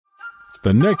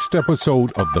The next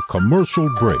episode of The Commercial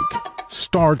Break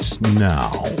starts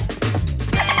now.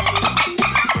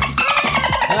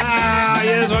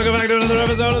 Yes, welcome back to another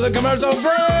episode of The Commercial Break.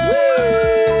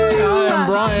 I am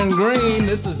Bryan Green.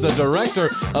 This is the director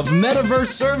of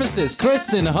Metaverse Services,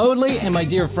 Kristen Hoadley, and my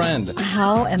dear friend.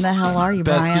 How in the hell are you,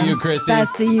 Bryan? Best to you, Krissy.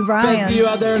 Best to you, Bryan. Best to you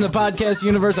out there in the podcast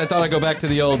universe. I thought I'd go back to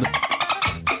the old...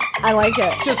 I like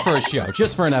it. Just for a show,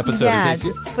 just for an episode. Yeah,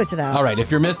 just switch it out. All right, if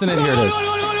you're missing it, here it is.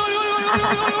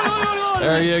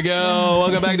 There you go.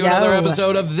 Welcome back to another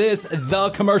episode of this, The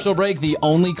Commercial Break, the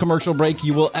only commercial break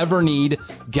you will ever need,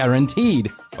 guaranteed,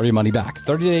 or your money back.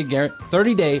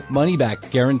 30-day money back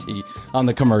guarantee on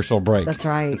the commercial break. That's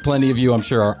right. Plenty of you, I'm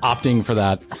sure, are opting for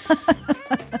that.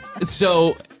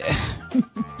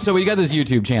 So we got this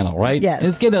YouTube channel, right? Yes.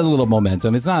 It's getting a little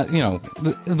momentum. It's not,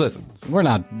 listen, we're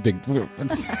not big. We're not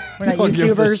YouTubers.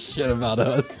 Gives a shit about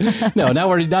us. No, now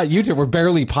we're not YouTube. We're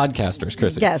barely podcasters,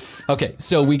 Krissy. Yes. Okay,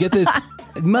 so we get this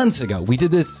months ago. We did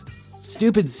this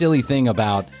stupid, silly thing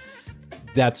about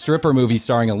that stripper movie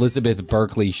starring Elizabeth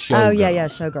Berkley, Showgirls. Oh, yeah,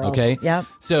 Showgirls. Okay? Yep.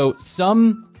 So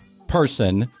some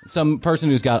person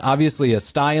who's got obviously a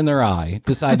sty in their eye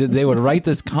decided they would write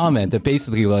this comment that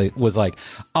basically was like,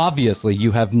 obviously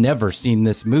you have never seen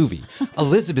this movie.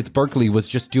 Elizabeth Berkley was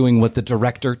just doing what the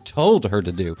director told her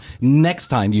to do. Next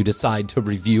time you decide to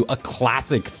review a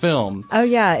classic film. Oh,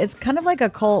 yeah. It's kind of like a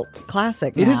cult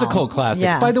classic now. It is a cult classic.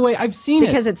 Yeah. By the way, I've seen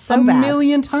because it it's so a bad.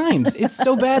 million times. It's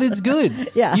so bad it's good.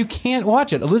 Yeah. You can't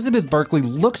watch it. Elizabeth Berkley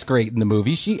looks great in the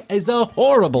movie. She is a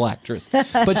horrible actress,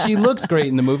 but she looks great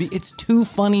in the movie. It's too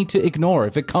funny to ignore.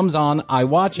 If it comes on, I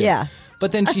watch it. Yeah.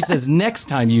 But then she says, next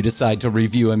time you decide to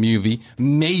review a movie,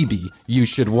 maybe you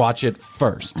should watch it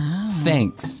first. Oh.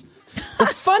 Thanks. The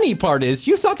funny part is,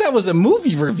 you thought that was a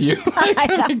movie review.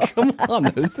 I mean, come on.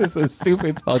 This is a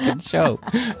stupid fucking show.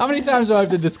 How many times do I have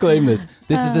to disclaim this?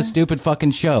 This is a stupid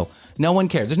fucking show. No one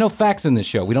cares. There's no facts in this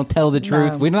show. We don't tell the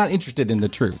truth. No. We're not interested in the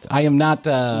truth. I am not...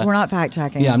 We're not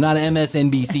fact-checking. Yeah, I'm not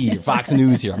MSNBC or Fox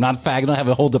News here. I'm not I don't have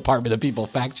a whole department of people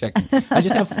fact-checking. I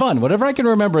just have fun. Whatever I can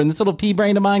remember, and this little pea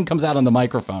brain of mine comes out on the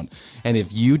microphone. And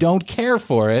if you don't care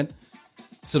for it,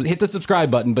 so hit the subscribe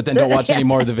button, but then don't watch any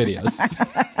more of the videos.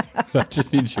 I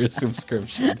just need your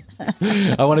subscription.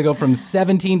 I want to go from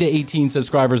 17 to 18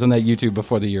 subscribers on that YouTube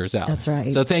before the year's out. That's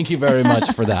right. So thank you very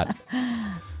much for that.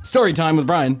 Story time with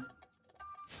Bryan.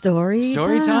 Story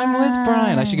time with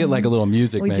Bryan. I should get like a little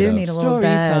music. We do need a little Story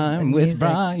time with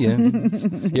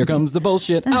Bryan. Here comes the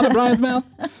bullshit out of Bryan's mouth.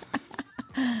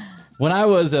 When I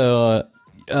was a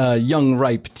young,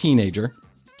 ripe teenager,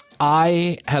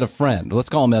 I had a friend. Let's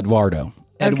call him Eduardo.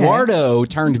 Okay. Eduardo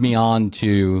turned me on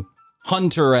to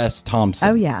Hunter S. Thompson.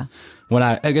 Oh, yeah. When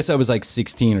I guess I was like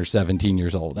 16 or 17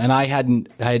 years old, and I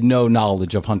had no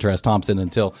knowledge of Hunter S. Thompson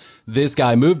until this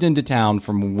guy moved into town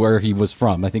from where he was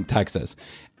from, I think Texas,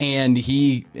 and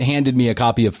he handed me a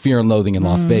copy of Fear and Loathing in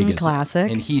Las Vegas.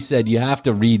 Classic. And he said, you have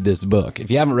to read this book.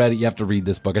 If you haven't read it, you have to read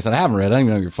this book. I said, I haven't read it. I don't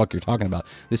even know what the fuck you're talking about.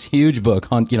 This huge book,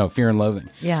 Fear and Loathing.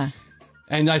 Yeah.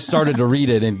 And I started to read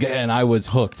it, and I was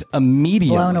hooked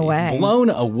immediately. Blown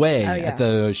away at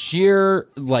the sheer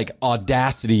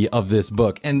audacity of this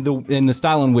book and the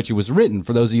style in which it was written.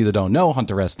 For those of you that don't know,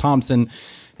 Hunter S. Thompson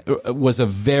was a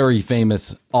very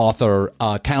famous author,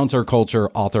 counterculture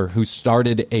author who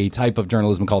started a type of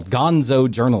journalism called Gonzo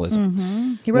journalism.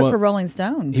 Mm-hmm. He worked for Rolling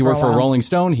Stone. He worked for Rolling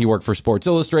Stone. He worked for Sports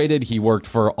Illustrated. He worked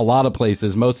for a lot of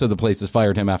places. Most of the places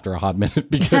fired him after a hot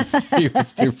minute because he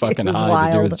was too fucking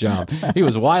high to do his job. He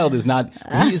was wild as not.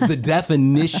 He is the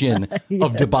definition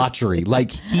of debauchery.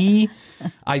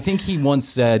 I think he once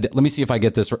said, let me see if I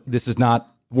get this. This is not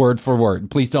word for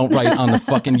word. Please don't write on the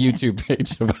fucking YouTube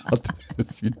page about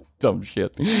this, you dumb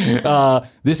shit.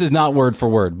 This is not word for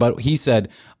word, but he said,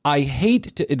 I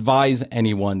hate to advise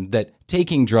anyone that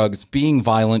taking drugs, being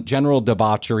violent, general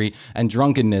debauchery, and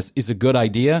drunkenness is a good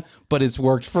idea, but it's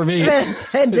worked for me.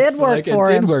 It did work for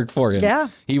him. It did work for him. Yeah.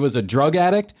 He was a drug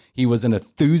addict. He was an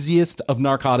enthusiast of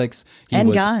narcotics. He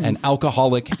was guns. an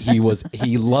alcoholic. He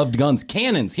loved guns.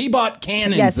 Cannons. He bought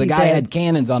cannons. Yes, the guy had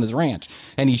cannons on his ranch,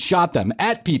 and he shot them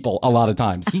at people a lot of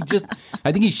times.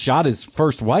 I think he shot his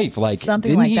first wife.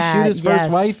 Didn't he shoot his first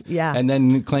wife? Yeah. And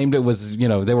then claimed it was, they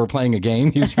were playing a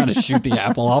game. He was trying to shoot the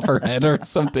apple off her head or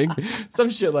something. Some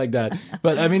shit like that.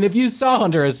 But I mean, if you saw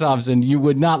Hunter S. Thompson, you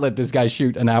would not let this guy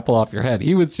shoot an apple off your head.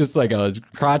 He was just like a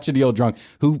crotchety old drunk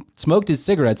who smoked his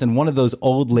cigarettes in one of those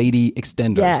old lady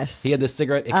extenders. Yes. He had the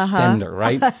cigarette extender,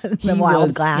 right? The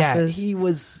wild glasses. Yeah,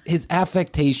 his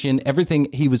affectation, everything.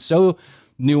 He was so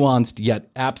nuanced yet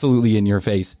absolutely in your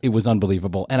face. It was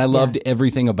unbelievable. And I loved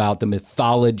everything about the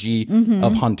mythology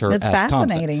of Hunter It's S.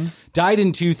 fascinating. Thompson. Died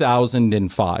in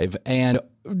 2005. And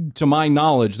to my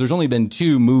knowledge, there's only been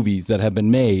 2 movies that have been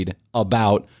made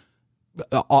about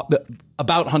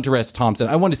Hunter S. Thompson.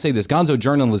 I want to say this. Gonzo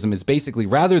journalism is basically,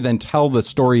 rather than tell the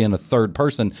story in a third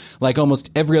person, like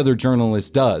almost every other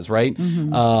journalist does, right?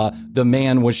 The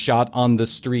man was shot on the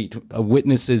street.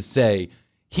 Witnesses say.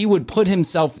 He would put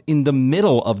himself in the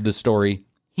middle of the story.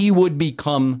 He would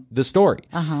become the story.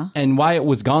 And why it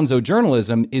was Gonzo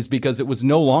journalism is because it was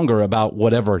no longer about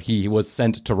whatever he was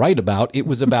sent to write about. It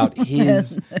was about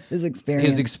his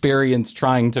experience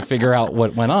trying to figure out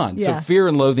what went on. So Fear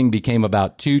and Loathing became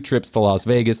about 2 trips to Las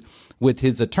Vegas with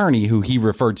his attorney, who he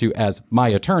referred to as my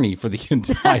attorney for the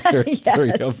entire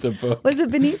story of the book. Was it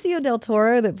Benicio del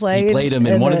Toro that played? He played him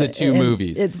in one of the 2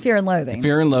 movies. It's Fear and Loathing.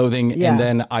 Fear and Loathing, and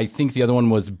then I think the other one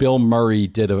was Bill Murray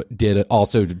did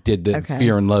the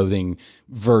Fear and Loathing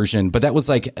version, but that was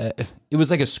like it was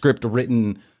like a script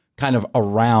written kind of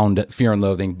around Fear and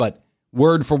Loathing, but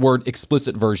word for word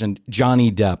explicit version,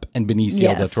 Johnny Depp and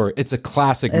Benicio del Toro. It's a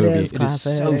classic movie. It is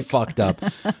so fucked up,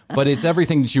 but it's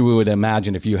everything that you would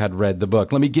imagine if you had read the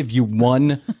book. Let me give you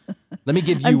one.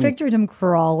 I pictured him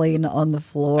crawling on the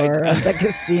floor of the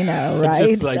casino, right?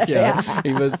 Just like,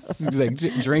 he was like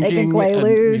drinking, taking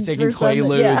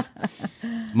Quaaludes.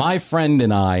 Yeah. My friend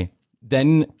and I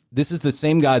then. This is the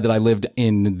same guy that I lived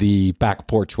in the back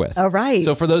porch with. Oh, right.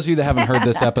 So for those of you that haven't heard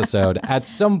this episode, at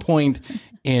some point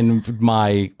in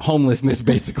my homelessness,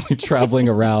 basically traveling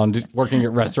around, working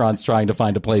at restaurants, trying to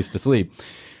find a place to sleep,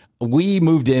 we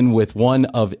moved in with one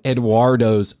of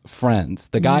Eduardo's friends.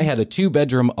 The guy had a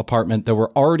 2-bedroom apartment. There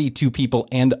were already 2 people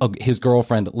and his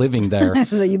girlfriend living there.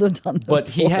 So you lived on the But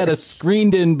he had a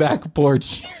screened-in back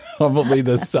porch, probably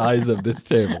the size of this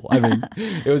table. I mean,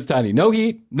 it was tiny. No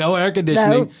heat, no air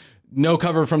conditioning, no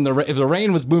cover from the rain. If the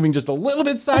rain was moving just a little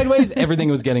bit sideways, everything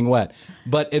was getting wet.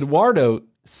 But Eduardo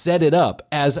set it up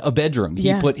as a bedroom.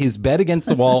 He put his bed against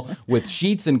the wall with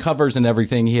sheets and covers and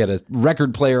everything. He had a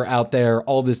record player out there,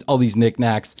 all these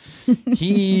knickknacks.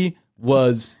 He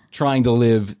was trying to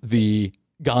live the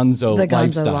Gonzo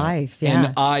lifestyle. Life,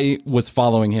 and I was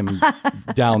following him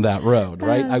down that road,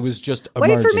 right? I was just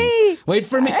emerging. Wait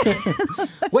for me.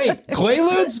 Wait,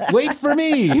 Quaaludes? Wait for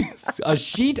me. A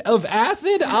sheet of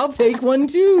acid? I'll take one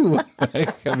too.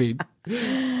 I mean,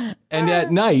 and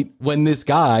at night when this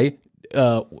guy,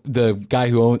 the guy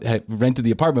who had rented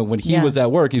the apartment, when he was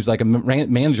at work, he was like a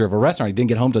manager of a restaurant. He didn't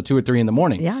get home till 2 or 3 in the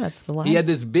morning. Yeah, that's the life. He had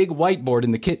this big whiteboard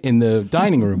in the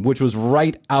dining room, which was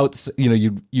right out.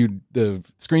 The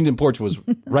screened-in porch was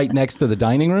right next to the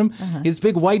dining room. His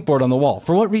big whiteboard on the wall.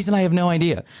 For what reason, I have no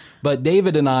idea. But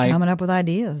David and I coming up with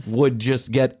ideas would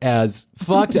just get as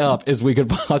fucked up as we could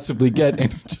possibly get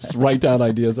and just write down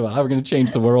ideas about how we're going to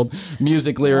change the world.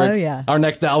 Music lyrics. Oh, yeah. Our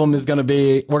next album is going to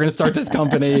be, we're going to start this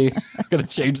company. We're going to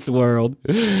change the world.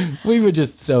 We were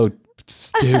just so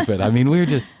stupid. I mean, we were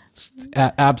just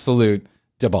absolute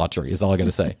debauchery is all I got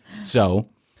to say. So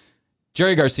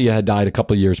Jerry Garcia had died a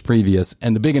couple of years previous,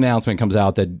 and the big announcement comes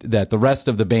out that the rest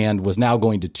of the band was now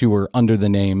going to tour under the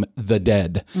name The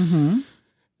Dead.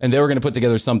 And they were going to put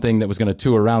together something that was going to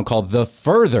tour around called the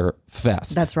Further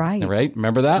Fest. That's right. Right?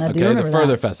 Remember that? I do remember the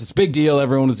Further that. Fest. It's a big deal.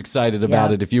 Everyone was excited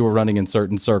about it. If you were running in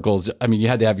certain circles, I mean, you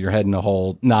had to have your head in a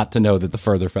hole not to know that the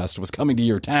Further Fest was coming to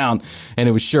your town. And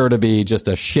it was sure to be just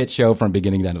a shit show from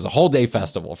beginning to end. It was a whole day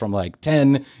festival from like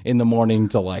 10 in the morning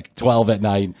to like 12 at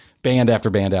night. Band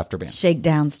after band after band.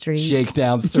 Shakedown Street.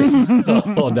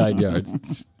 All 9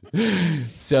 yards.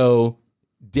 So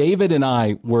David and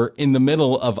I were in the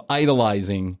middle of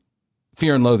idolizing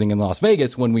Fear and Loathing in Las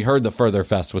Vegas when we heard the Further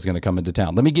Fest was going to come into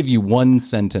town. Let me give you one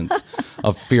sentence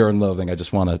of Fear and Loathing.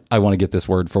 I want to get this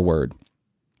word for word.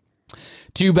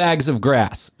 2 bags of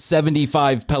grass,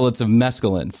 75 pellets of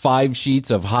mescaline, 5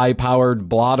 sheets of high-powered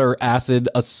blotter acid,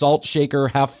 a salt shaker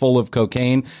half full of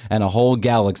cocaine, and a whole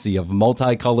galaxy of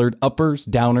multicolored uppers,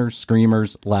 downers,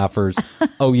 screamers, laughers.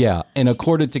 Oh, yeah, and a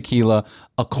quart of tequila,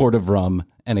 a quart of rum,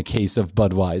 and a case of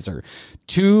Budweiser.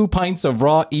 2 pints of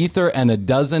raw ether and a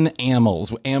dozen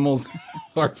amyls. Amyls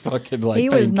are fucking like he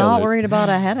was not painkillers. worried about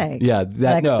a headache. Yeah,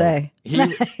 next day.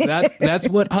 That's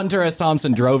what Hunter S.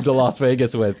 Thompson drove to Las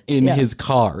Vegas with in his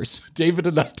cars. David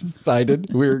and I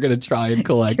decided we were going to try and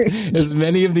collect as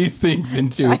many of these things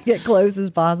into get close as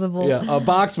possible. Yeah, a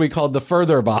box we called the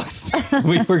Further Box.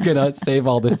 We were going to save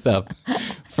all this up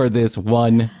for this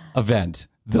one event,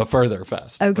 the Further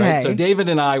Fest. Okay. Right? So David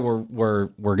and I were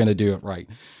going to do it right.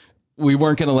 we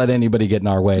weren't going to let anybody get in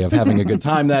our way of having a good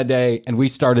time that day. And we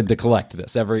started to collect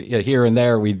this every here and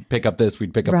there. We'd pick up this,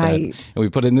 we'd pick up that. And we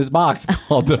put it in this box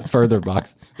called the further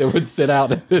box that would sit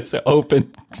out in this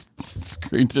open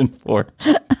screened-in porch.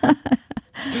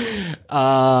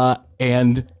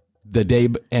 And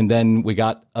then we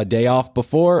got a day off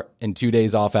before and 2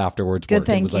 days off afterwards. Good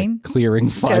thinking. It was like clearing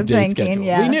 5-day schedule.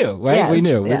 Yeah. We knew, right? Yes, we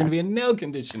knew. We're yes. going to be in no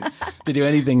condition to do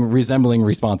anything resembling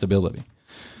responsibility.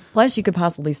 Plus, you could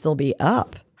possibly still be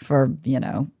up for,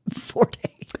 4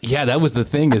 days. Yeah, that was the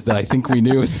thing, is that I think we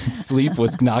knew that sleep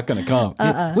was not going to come.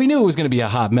 We knew it was going to be a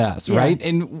hot mess, right?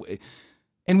 And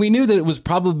we knew that it was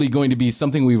probably going to be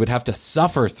something we would have to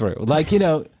suffer through. Like,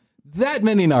 that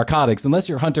many narcotics, unless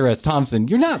you're Hunter S. Thompson,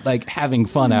 you're not like having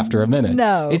fun after a minute.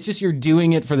 No. It's just you're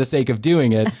doing it for the sake of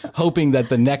doing it, hoping that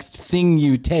the next thing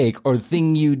you take or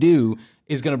thing you do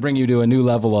is going to bring you to a new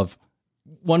level of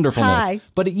wonderfulness. High.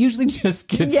 But it usually just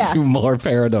gets you more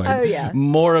paranoid,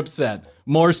 more upset,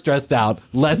 more stressed out,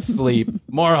 less sleep,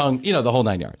 more the whole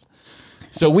 9 yards.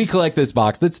 So we collect this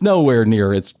box that's nowhere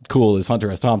near as cool as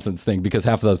Hunter S. Thompson's thing, because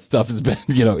half of those stuff has been,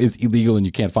 is illegal and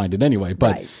you can't find it anyway.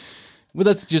 But well,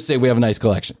 let's just say we have a nice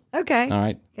collection. Okay. All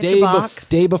right. Get your box.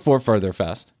 Day before Further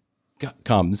Fest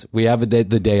comes, we have the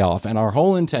day off, and our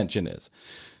whole intention is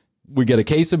we get a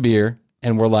case of beer,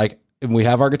 and we're like, and we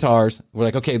have our guitars. We're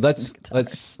like, okay, let's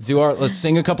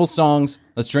sing a couple songs,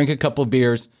 let's drink a couple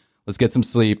beers, let's get some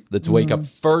sleep, let's wake up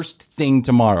first thing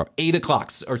tomorrow, 8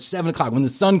 o'clock or 7 o'clock. When the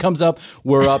sun comes up,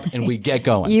 we're up and we get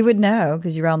going. You would know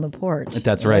because you're on the porch.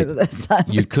 That's right.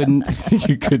 You couldn't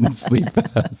sleep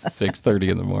past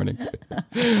 6:30 in the morning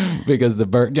because the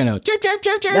bird, chirp, chirp,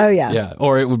 chirp, chirp. Oh yeah. Yeah.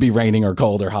 Or it would be raining or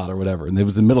cold or hot or whatever. And it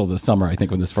was the middle of the summer, I think,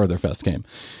 when this Further Fest came.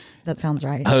 That sounds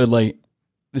right. I would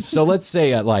so let's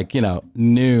say at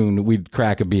noon, we'd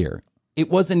crack a beer. It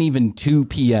wasn't even 2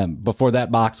 p.m. before that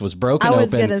box was broken open. I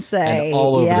was going to say. And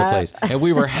all over the place. And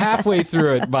we were halfway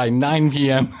through it by 9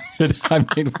 p.m. I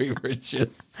mean, we were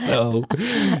just so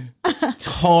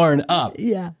torn up.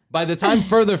 Yeah. By the time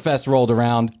Further Fest rolled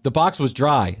around, the box was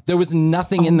dry. There was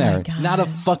nothing in there. God. Not a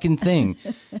fucking thing.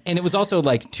 And it was also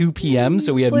 2 p.m.,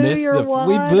 so we had We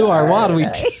blew our wad. We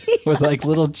were like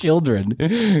little children.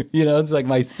 It's like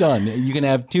my son. You can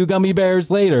have 2 gummy bears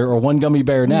later or 1 gummy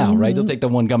bear now, right? You'll take the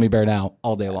 1 gummy bear now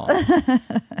all day long.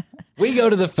 We go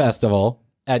to the festival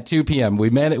at 2 p.m.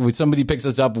 Somebody picks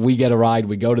us up, we get a ride,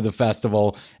 we go to the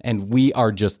festival, and we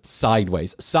are just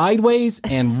sideways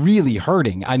and really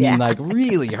hurting. I mean,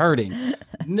 really hurting.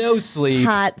 No sleep.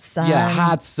 Hot sun. Yeah,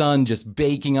 hot sun just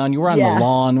baking on you. We're on the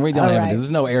lawn. We don't have anything.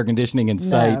 There's no air conditioning in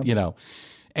sight,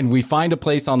 And we find a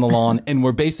place on the lawn, and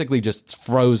we're basically just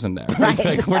frozen there.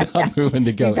 Right. We're not moving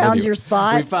to go. You found your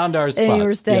spot. We found our spot. And you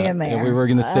were staying there. And we were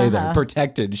going to stay there,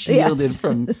 protected, shielded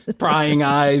from prying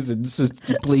eyes and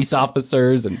police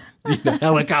officers and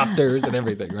helicopters and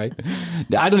everything, right?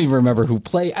 I don't even remember who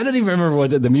played. I don't even remember what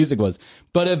the music was.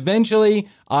 But eventually,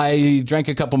 I drank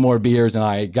a couple more beers, and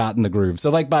I got in the groove.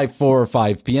 So by 4 or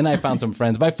 5 p.m., I found some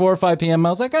friends. By 4 or 5 p.m., I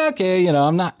was like, okay,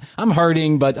 I'm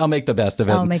hurting, but I'll make the best of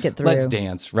it. I'll make it through. Let's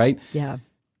dance, right? Yeah.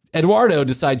 Eduardo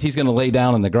decides he's going to lay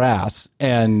down in the grass,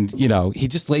 and he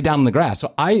just laid down in the grass.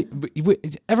 So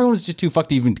everyone was just too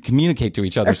fucked to even communicate to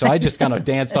each other. So I just kind of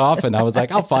danced off, and I was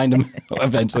like, I'll find him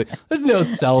eventually. There's no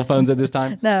cell phones at this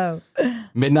time. No.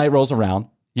 Midnight rolls around.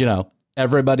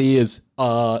 Everybody is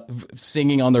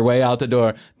singing on their way out the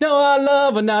door. No, our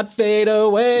love will not fade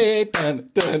away. Dun,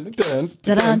 dun, dun,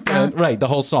 dun, dun. Right, the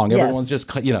whole song. Everyone's just,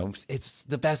 it's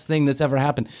the best thing that's ever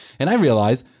happened. And I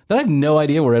realized that I have no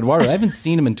idea where Eduardo. I haven't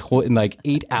seen him in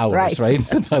 8 hours, right?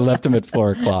 Since I left him at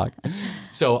 4 o'clock.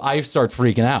 So I start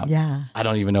freaking out. Yeah. I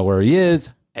don't even know where he is.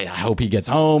 I hope he gets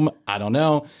home. I don't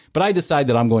know. But I decide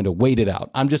that I'm going to wait it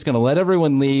out. I'm just going to let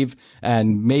everyone leave,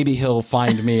 and maybe he'll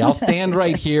find me. I'll stand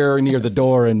right here near the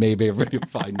door, and maybe everybody will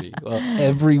find me. Well,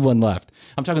 everyone left.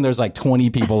 I'm talking there's 20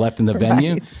 people left in the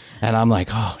venue. And I'm like,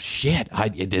 oh, shit, I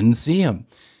didn't see him.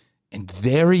 And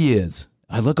there he is.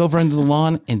 I look over into the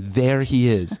lawn, and there he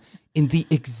is. In the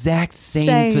exact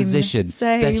same position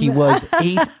that he was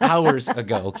 8 hours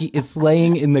ago. He is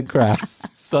laying in the grass,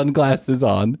 sunglasses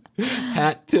on,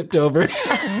 hat tipped over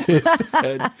his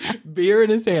head, beer in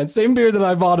his hand. Same beer that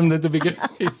I bought him at the beginning.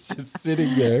 He's just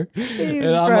sitting there. He's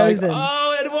and I'm frozen. like,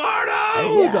 oh,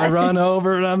 Eduardo! Yeah. So I run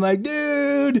over and I'm like,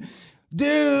 dude.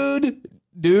 Are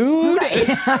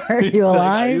you alive? Like,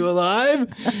 are you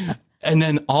alive? And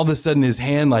then all of a sudden his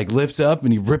hand lifts up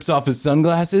and he rips off his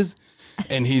sunglasses.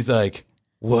 And he's like,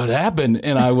 what happened?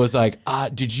 And I was like,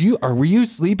 were you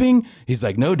sleeping? He's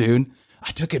like, no, dude.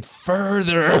 I took it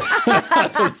further.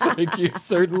 I was like, you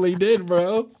certainly did,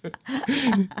 bro.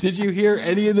 Did you hear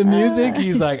any of the music?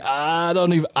 He's like, I don't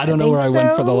know where I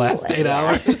went for the last 8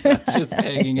 hours. I was just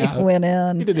hanging out. Went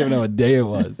in. He didn't even know what day it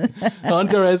was.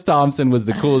 Hunter S. Thompson was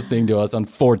the coolest thing to us,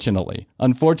 unfortunately.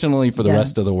 Unfortunately for the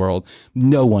rest of the world,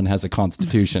 no one has a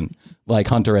constitution like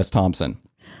Hunter S. Thompson.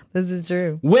 This is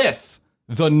true. With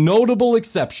the notable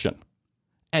exception,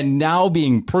 and now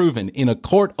being proven in a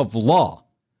court of law,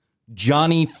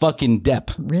 Johnny fucking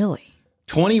Depp. Really?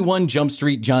 21 Jump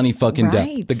Street Johnny fucking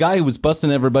Depp. The guy who was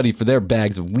busting everybody for their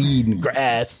bags of weed and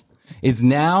grass is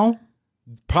now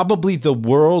probably the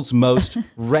world's most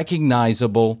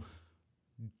recognizable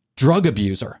drug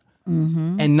abuser.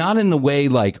 And not in the way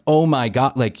like, oh my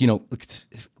God, like, you know,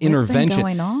 intervention. What's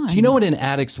been going on? Do you know what an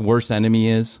addict's worst enemy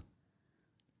is?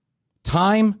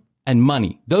 Time and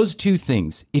money. Those two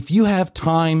things. If you have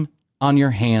time on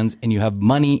your hands and you have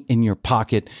money in your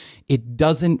pocket,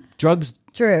 drugs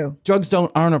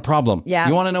aren't a problem. Yeah.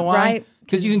 You want to know why? Right.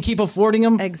 Because you can keep affording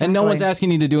them and no one's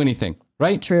asking you to do anything,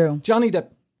 right? True. Johnny Depp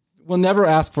will never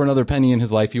ask for another penny in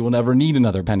his life. He will never need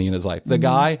another penny in his life. The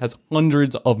guy has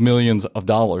hundreds of millions of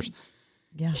dollars.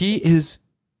 Yeah.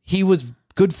 He was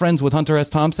good friends with Hunter S.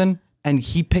 Thompson, and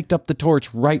he picked up the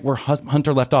torch right where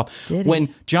Hunter left off. Did he?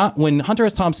 When Hunter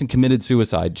S. Thompson committed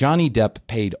suicide, Johnny Depp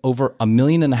paid over $1.5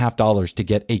 million to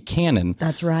get a cannon.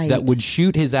 That's right. That would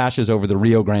shoot his ashes over the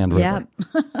Rio Grande River.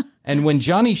 Yep. And when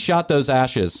Johnny shot those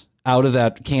ashes out of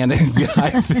that cannon,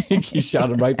 I think he shot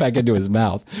them right back into his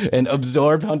mouth and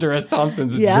absorbed Hunter S.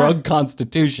 Thompson's drug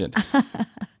constitution.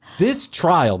 This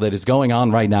trial that is going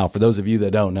on right now, for those of you that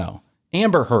don't know,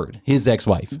 Amber Heard, his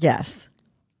ex-wife. Yes.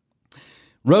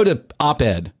 Wrote an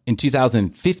op-ed in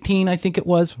 2015, I think it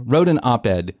was. Wrote an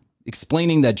op-ed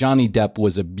explaining that Johnny Depp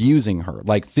was abusing her,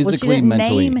 like physically, she didn't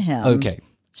mentally. Name him. Okay.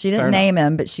 She didn't name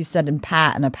him, but she said in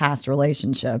a past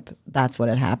relationship, that's what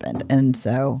had happened. And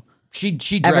so she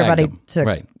dragged everybody him.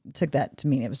 took that to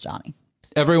mean it was Johnny.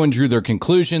 Everyone drew their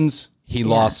conclusions. He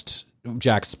lost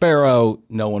Jack Sparrow.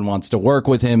 No one wants to work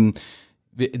with him.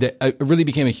 It really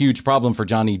became a huge problem for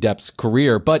Johnny Depp's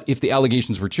career. But if the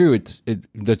allegations were true,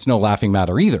 that's no laughing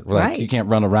matter either. Like, right. You can't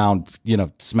run around,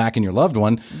 smacking your loved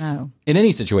one. No. In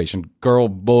any situation, girl,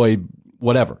 boy,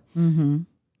 whatever. Mm-hmm.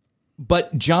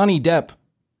 But Johnny Depp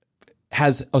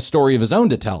has a story of his own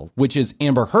to tell, which is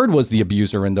Amber Heard was the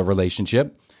abuser in the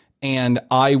relationship. And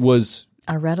I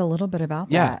read a little bit about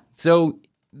that. Yeah. So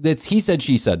it's he said,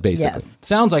 she said, basically. Yes.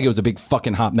 Sounds like it was a big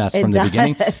fucking hot mess from the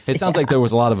beginning. It sounds like there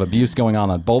was a lot of abuse going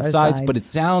on both sides, but it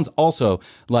sounds also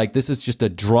like this is just a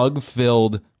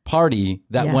drug-filled party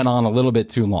that went on a little bit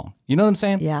too long. You know what I'm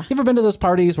saying? Yeah. You ever been to those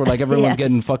parties where like everyone's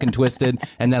getting fucking twisted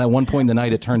and then at one point in the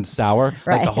night it turns sour?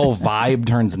 Right. Like the whole vibe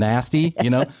turns nasty,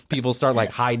 People start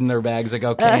like hiding their bags of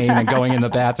cocaine and going in the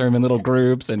bathroom in little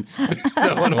groups and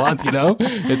no one wants,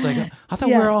 It's like, I thought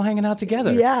we were all hanging out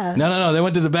together. Yeah. No. They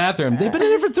went to the bathroom. They've been in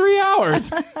there for 3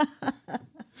 hours.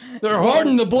 They're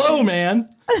holding the blow, man.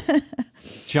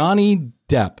 Johnny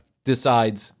Depp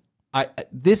decides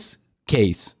this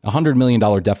case, $100 million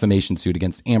defamation suit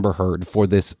against Amber Heard for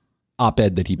this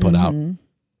op-ed that he put out,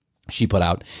 she put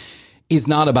out, is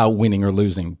not about winning or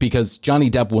losing, because Johnny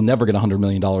Depp will never get $100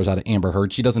 million out of Amber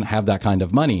Heard. She doesn't have that kind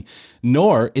of money,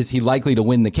 nor is he likely to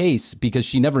win the case because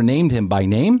she never named him by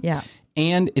name. Yeah.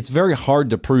 And it's very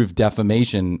hard to prove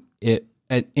defamation in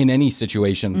any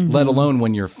situation, let alone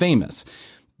when you're famous.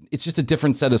 It's just a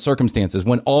different set of circumstances.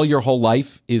 When all your whole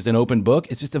life is an open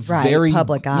book, it's just a very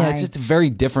public eye. Yeah, it's just very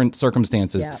different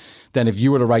circumstances than if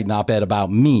you were to write an op-ed about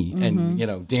me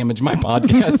and damage my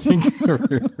podcasting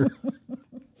career.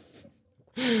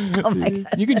 Oh my God.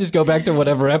 You could just go back to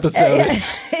whatever episode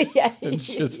and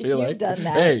just be like,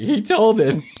 "Hey, he told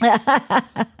it."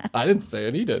 I didn't say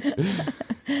it; he did.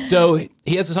 So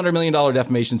he has this $100 million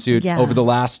defamation suit over the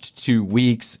last 2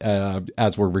 weeks.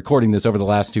 As we're recording this, over the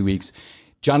last 2 weeks.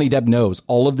 Johnny Depp knows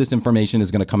all of this information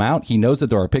is going to come out. He knows that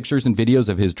there are pictures and videos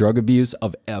of his drug abuse,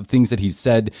 of things that he's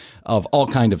said, of all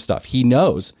kind of stuff. He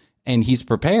knows, and he's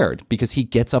prepared because he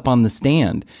gets up on the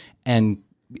stand and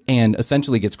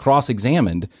essentially gets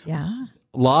cross-examined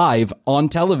live on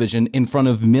television in front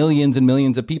of millions and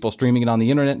millions of people streaming it on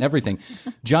the internet and everything.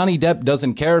 Johnny Depp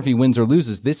doesn't care if he wins or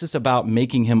loses. This is about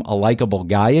making him a likable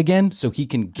guy again so he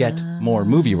can get more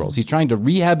movie roles. He's trying to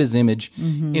rehab his image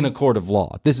in a court of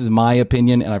law. This is my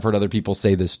opinion, and I've heard other people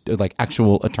say this, like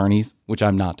actual attorneys, which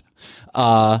I'm not.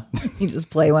 You just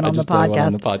play one on the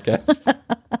podcast.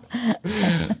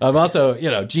 I'm also,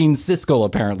 Gene Siskel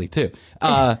apparently too.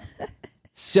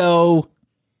 So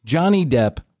Johnny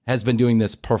Depp has been doing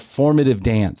this performative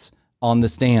dance on the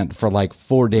stand for like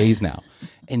 4 days now.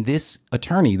 And this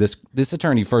attorney, this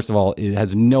attorney, first of all,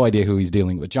 has no idea who he's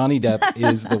dealing with. Johnny Depp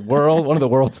is one of the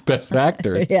world's best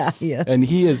actors. Yeah, he is. And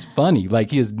he is funny.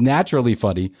 Like, he is naturally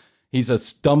funny. He's a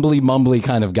stumbly, mumbly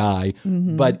kind of guy,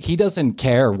 but he doesn't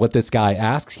care what this guy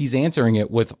asks. He's answering it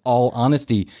with all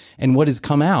honesty. And what has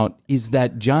come out is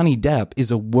that Johnny Depp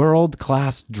is a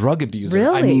world-class drug abuser.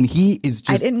 Really? I mean, he is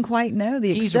just... I didn't quite know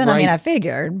the extent. I mean, I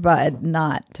figured, but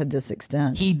not to this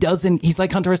extent. He's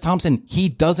like Hunter S. Thompson. He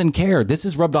doesn't care. This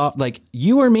is rubbed off. Like,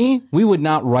 you or me, we would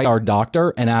not write our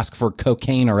doctor and ask for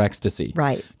cocaine or ecstasy.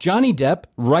 Right. Johnny Depp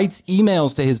writes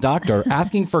emails to his doctor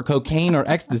asking for cocaine or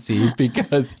ecstasy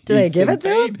because... Do they give it to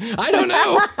him? I don't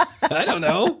know.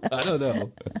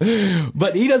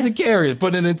 But he doesn't care. He's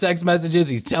putting it in text messages.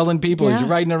 He's telling people. He's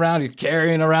writing around. He's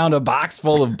carrying around a box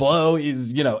full of blow.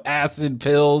 He's, acid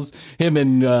pills. Him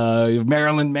and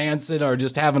Marilyn Manson are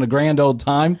just having a grand old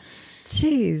time.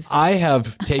 Jeez. I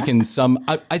have taken some.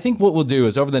 I think what we'll do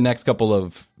is over the next couple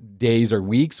of days or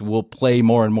weeks, we'll play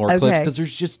more and more clips because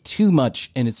there's just too much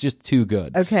and it's just too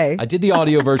good. Okay. I did the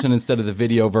audio version instead of the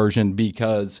video version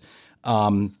because...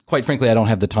 quite frankly, I don't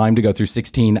have the time to go through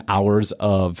 16 hours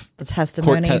of the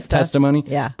testimony. Testimony.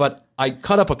 Yeah. But I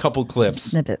cut up a couple clips.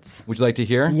 Snippets. Would you like to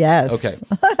hear? Yes. Okay.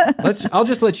 I'll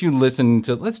just let you listen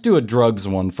to, let's do a drugs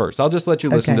one first. I'll just let you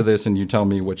listen to this and you tell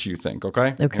me what you think,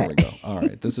 okay? Okay. Here we go. All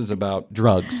right. This is about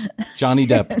drugs. Johnny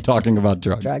Depp talking about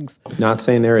drugs. Not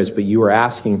saying there is, but you were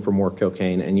asking for more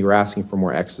cocaine and you were asking for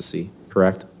more ecstasy,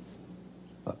 correct?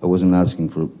 I wasn't asking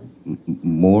for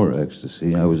more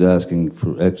ecstasy. I was asking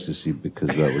for ecstasy because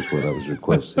that was what I was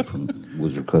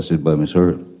requested by Miss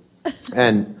Heard.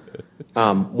 And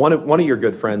one of your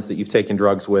good friends that you've taken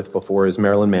drugs with before is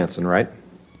Marilyn Manson, right?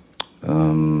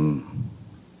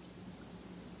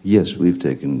 Yes, we've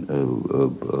taken.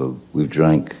 We've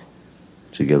drank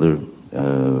together.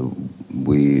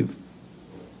 We've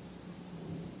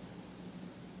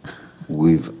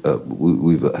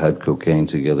had cocaine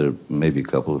together maybe a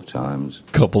couple of times.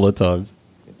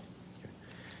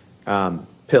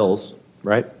 Pills,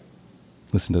 right?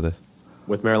 Listen to this.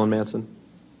 With Marilyn Manson?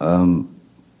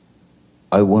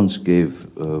 I once gave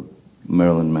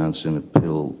Marilyn Manson a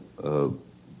pill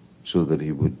so that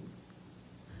he would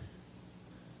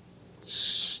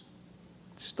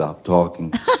stop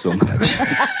talking so much.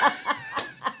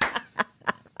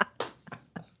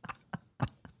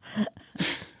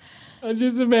 I'm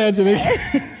just imagining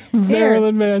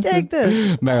Marilyn Manson. Take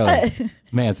this. Marilyn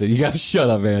Manson, you gotta shut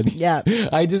up, man. Yeah.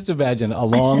 I just imagine a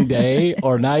long day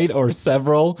or night or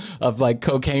several of like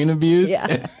cocaine abuse.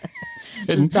 Yeah.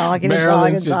 And talking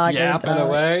Marilyn's and talking just and yapping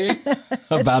away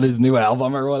about his new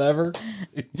album or whatever.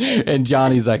 And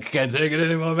Johnny's like, can't take it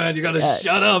anymore, man. You gotta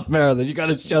shut up, Marilyn. You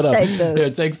gotta shut up. Take this. Yeah,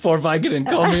 take 4 Vicodin.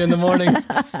 Call me in the morning.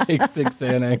 Take 6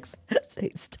 Xanax.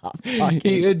 Stop talking.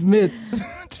 He admits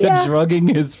to drugging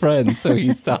his friend, so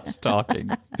he stops talking.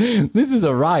 This is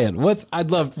a riot.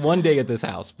 I'd love one day at this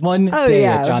house. One day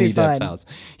at Johnny Depp's house.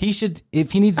 He should,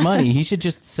 if he needs money, he should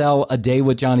just sell a day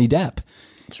with Johnny Depp.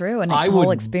 True, and it's a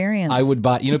whole experience. I would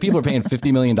buy, people are paying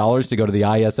 $50 million to go to the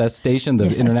ISS station,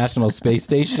 the International Space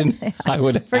Station. I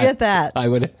would forget that. I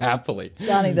would happily.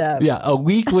 Johnny Depp. Yeah, a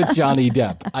week with Johnny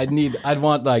Depp.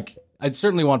 I'd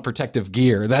certainly want protective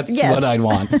gear. That's what I'd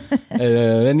want.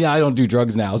 And I don't do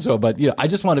drugs now. But I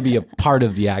just want to be a part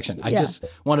of the action. I just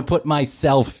want to put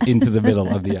myself into the middle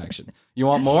of the action. You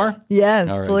want more? Yes,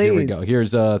 all right, please. Here we go.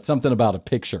 Here's something about a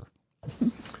picture.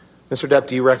 Mr. Depp,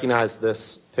 do you recognize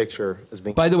this picture as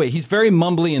being... By the way, he's very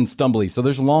mumbly and stumbly, so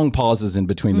there's long pauses in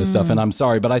between this stuff, and I'm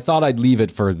sorry, but I thought I'd leave it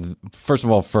for, first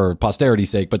of all, for posterity's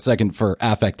sake, but second, for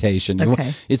affectation.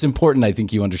 Okay. It's important, I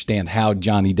think, you understand how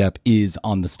Johnny Depp is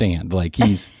on the stand. Like,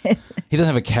 he doesn't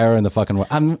have a care in the fucking world.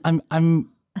 I'm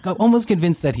almost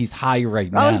convinced that he's high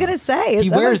right now. I was going to say. He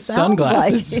wears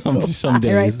sunglasses some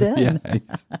days. Right then. Yeah,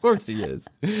 of course he is.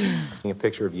 A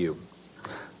picture of you.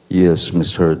 Yes,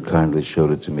 Miss Heard kindly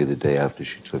showed it to me the day after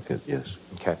she took it, yes.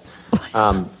 Okay.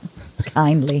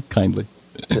 Kindly.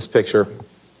 This picture.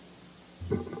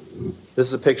 This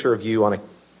is a picture of you on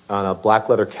a black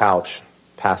leather couch,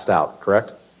 passed out,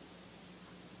 correct?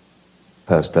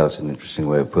 Passed out's an interesting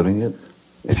way of putting it.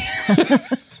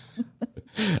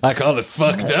 I call it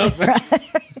fucked up.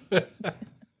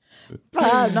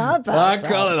 Not I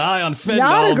call it high on fentanyl.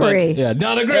 Not agree.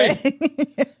 Not agree.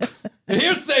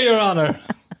 Hearsay, Your Honor.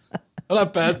 I'm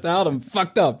not passed out. I'm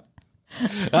fucked up.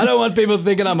 I don't want people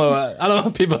thinking I don't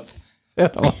want people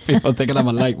thinking I'm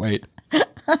a lightweight.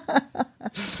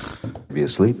 Be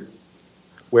asleep?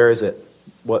 Where is it?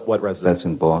 What residence? That's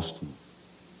in Boston.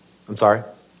 I'm sorry?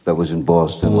 That was in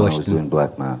Boston when I was doing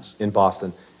Black Mass. In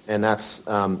Boston. And that's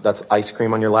ice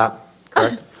cream on your lap,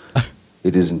 correct?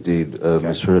 It is indeed.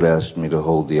 Miss Hurd asked me to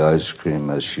hold the ice cream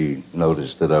as she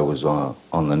noticed that I was on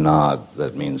the nod.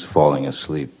 That means falling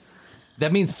asleep.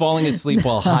 That means falling asleep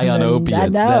while high on opiates. know,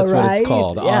 That's what right? it's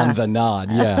called, Yeah. on the nod.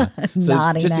 Yeah. So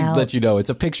Nodding just to out. let you know, it's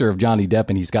a picture of Johnny Depp,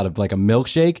 and he's got a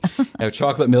milkshake, a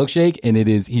chocolate milkshake, and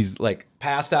he's like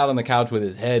passed out on the couch with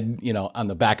his head, on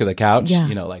the back of the couch, Yeah.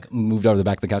 Like moved over the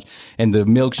back of the couch, and the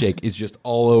milkshake is just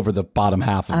all over the bottom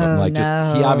half of him. Oh, He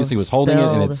no. obviously was holding it,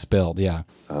 and Spilled. it spilled. Yeah.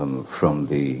 From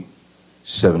the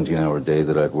 17-hour day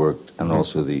that I'd worked and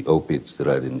also the opiates that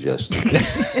I'd ingested.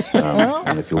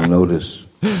 And if you'll notice,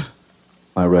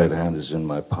 my right hand is in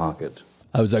my pocket.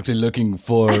 I was actually looking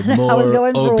for more I was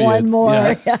going for opiates. one more.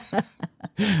 Yeah.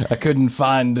 I couldn't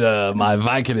find my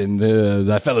Vicodin.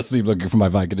 I fell asleep looking for my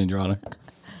Vicodin, Your Honor.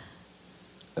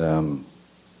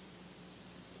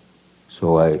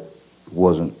 So I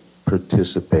wasn't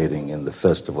participating in the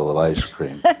Festival of Ice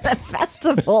Cream.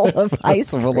 Festival of ice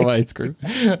Festival cream. of ice cream.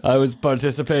 I was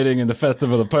participating in the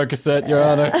Festival of Percocet, Your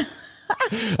Honor.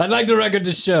 I'd like the record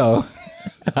to show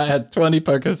I had 20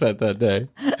 Percocet that day.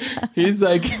 He's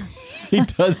like, he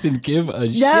doesn't give a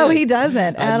shit. No, he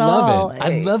doesn't at all. Love it.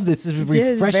 I love this. It's He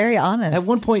is refreshing. very honest. At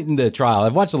one point in the trial,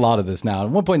 I've watched a lot of this now. At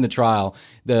one point in the trial,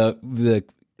 the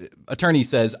attorney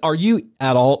says, "Are you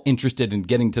at all interested in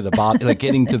getting to the bottom, like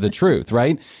getting to the truth?"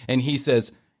 Right? And he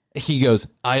goes,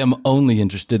 "I am only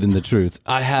interested in the truth.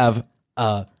 I have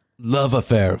a love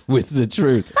affair with the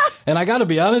truth." And I got to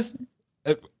be honest.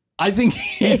 I think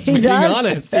he's being does.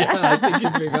 honest. Yeah, I think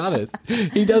he's being honest.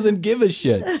 He doesn't give a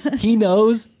shit. He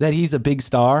knows that he's a big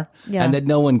star and that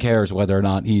no one cares whether or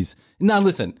not he's... Now,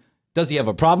 listen, does he have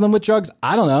a problem with drugs?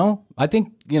 I don't know. I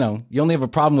think, you only have a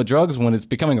problem with drugs when it's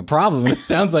becoming a problem. And it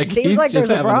sounds like Seems he's like just there's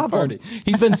a having a problem. party.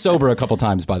 He's been sober a couple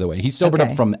times, by the way. He's sobered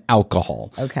Okay. up from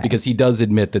alcohol. Okay. Because he does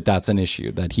admit that that's an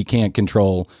issue, that he can't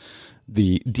control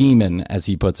the demon, as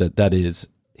he puts it, that is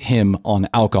him on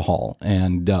alcohol.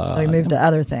 And He moved to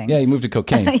other things. yeah, he moved to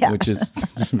cocaine, which is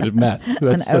meth. That's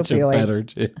And such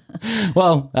opioids. a better.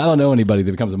 Well, I don't know anybody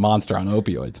that becomes a monster on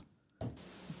opioids.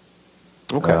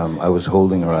 Okay. I was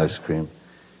holding her ice cream,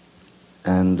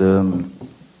 and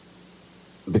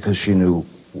because she knew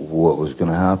what was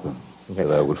going to happen, that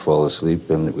I would fall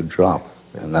asleep and it would drop,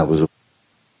 and that was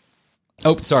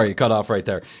Oh, sorry, it cut off right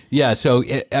there. Yeah, so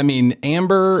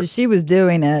Amber. So she was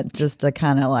doing it just to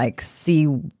kind of like see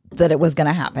that it was going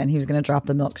to happen. He was going to drop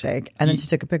the milkshake, and then she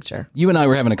took a picture. You and I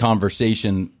were having a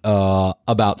conversation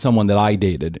about someone that I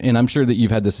dated, and I'm sure that you've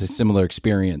had this similar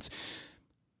experience.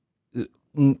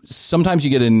 Sometimes you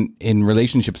get in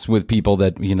relationships with people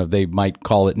that, they might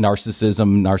call it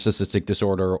narcissism, narcissistic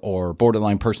disorder, or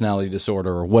borderline personality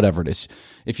disorder, or whatever it is.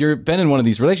 If you've been in one of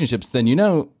these relationships, then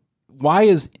why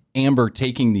is Amber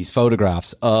taking these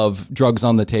photographs of drugs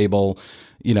on the table,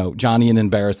 Johnny in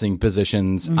embarrassing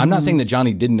positions? I'm not saying that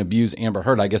Johnny didn't abuse Amber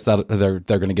Heard. I guess that they're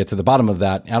going to get to the bottom of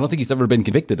that. I don't think he's ever been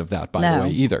convicted of that, by the way,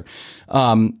 either.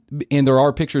 And there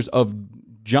are pictures of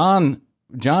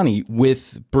Johnny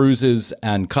with bruises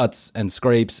and cuts and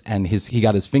scrapes, and he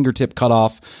got his fingertip cut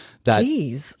off. That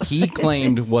Jeez. he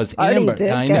claimed was Already Amber. did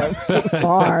I know. go too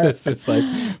far. It's like,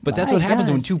 but that's My what happens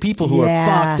God. when two people who are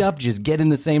fucked up just get in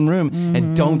the same room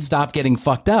and don't stop getting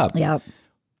fucked up. Yep.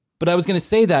 But I was going to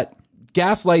say that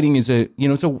gaslighting is I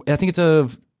think it's a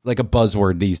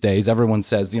buzzword these days. Everyone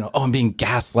says, oh, I'm being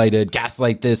gaslighted,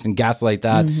 gaslight this and gaslight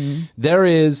that. There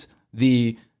is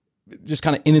the just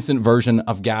kind of innocent version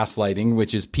of gaslighting,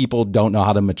 which is people don't know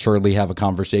how to maturely have a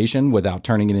conversation without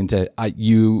turning it into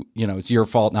it's your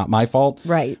fault, not my fault.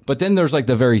 Right. But then there's like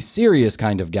the very serious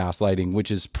kind of gaslighting, which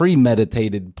is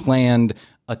premeditated, planned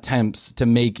attempts to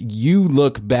make you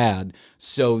look bad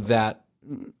so that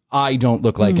I don't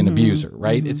look like an abuser,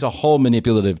 right? It's a whole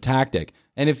manipulative tactic.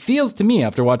 And it feels to me,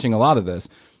 after watching a lot of this,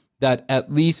 that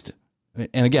at least,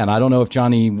 and again, I don't know if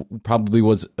Johnny probably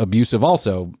was abusive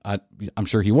also. I'm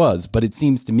sure he was, but it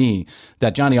seems to me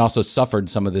that Johnny also suffered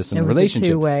some of this in the relationship.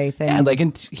 It was a two-way thing.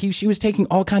 And she was taking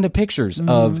all kind of pictures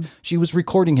of, she was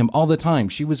recording him all the time.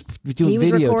 She was doing He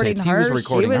was videotapes. recording her. He was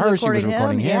recording She was her. She was recording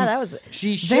recording him. Yeah, that was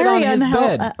she shit on his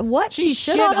bed. What? She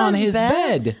shit on his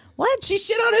bed. What? She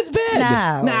shit on his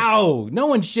bed. No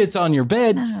one shits on your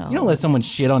bed. No. You don't let someone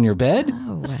shit on your bed.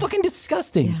 That's fucking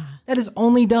disgusting. That is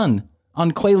only done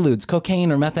on Quaaludes,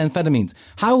 cocaine, or methamphetamines.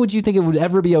 How would you think it would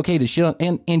ever be okay to shit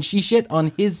on? And she shit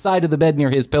on his side of the bed near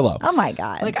his pillow. Oh my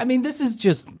God! That's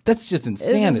just insanity.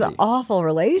 This is an awful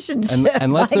relationship.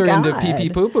 Unless My they're into God. pee pee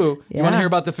poo poo. You want to hear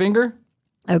about the finger?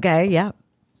 Okay. Yeah.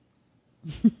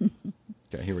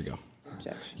 Okay, here we go.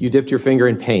 You dipped your finger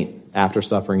in paint after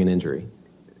suffering an injury.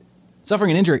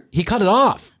 Suffering an injury, he cut it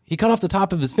off. He cut off the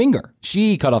top of his finger.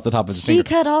 She cut off the top of his finger. She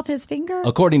cut off his finger.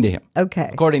 According to him. Okay.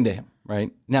 According to him, right?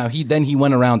 Now he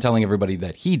went around telling everybody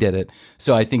that he did it.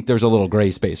 So I think there's a little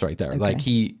gray space right there. Like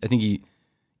I think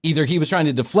either he was trying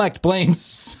to deflect blames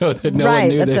so that no one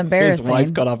knew that his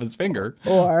wife cut off his finger,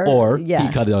 or he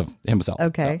cut it off himself.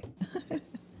 Okay.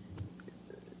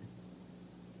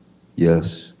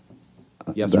 Yes.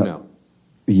 Yes or no?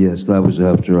 Yes, that was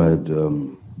after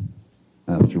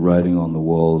after writing on the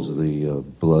walls, the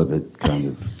blood had kind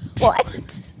of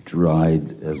What?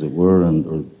 dried, as it were,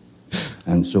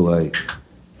 and so I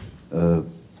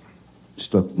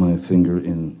stuck my finger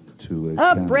into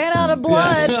a ran out of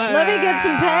blood. Let me get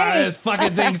some pain. This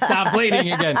fucking thing stopped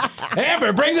bleeding again.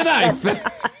 Amber, bring the knife.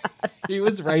 He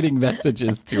was writing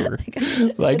messages to her.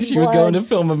 Like she was going to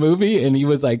film a movie and he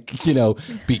was like,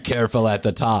 be careful at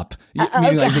the top.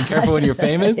 Meaning like be careful when you're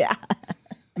famous. Yeah.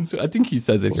 And so I think he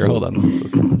says it here. Hold on.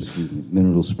 Excuse me,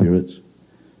 mineral spirits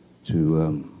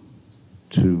to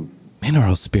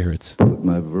mineral spirits. Put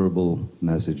my verbal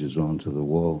messages onto the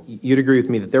wall. You'd agree with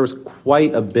me that there was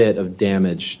quite a bit of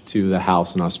damage to the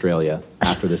house in Australia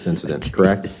after this incident,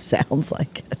 correct? Sounds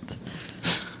like it.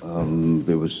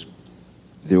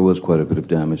 There was quite a bit of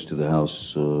damage to the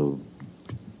house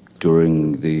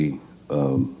during the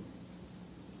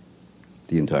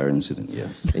entire incident. Yeah.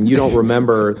 And you don't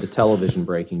remember the television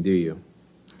breaking, do you?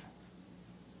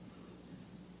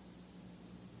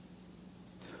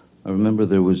 I remember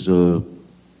there was I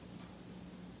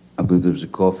believe there was a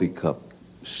coffee cup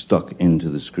stuck into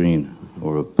the screen,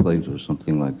 or a plate or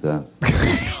something like that.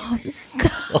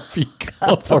 Coffee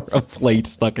cup or a plate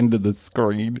stuck into the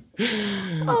screen.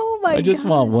 Oh my God. I just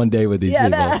want one day with these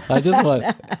people. Like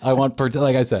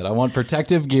I said, I want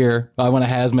protective gear. I want a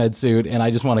hazmat suit, and I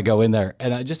just want to go in there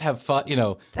and I just have fun.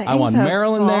 I want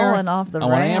Marilyn there. I want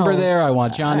Amber there. I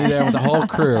want Johnny there. I want the whole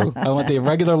crew. I want the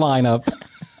regular lineup.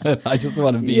 I just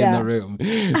want to be in the room.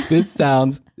 This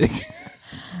sounds...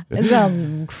 It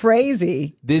sounds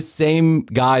crazy. This same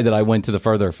guy that I went to the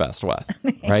Further Fest with,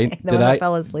 right? The one that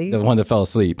fell asleep? The one that fell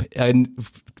asleep. And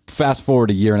fast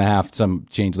forward a year and a half, some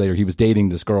change later, he was dating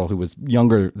this girl who was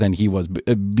younger than he was,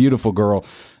 a beautiful girl,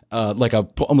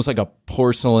 almost like a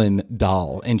porcelain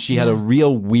doll. And she had a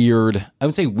real weird, I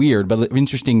would say weird, but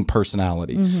interesting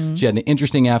personality. Mm-hmm. She had an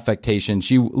interesting affectation.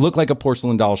 She looked like a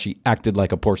porcelain doll. She acted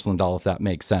like a porcelain doll, if that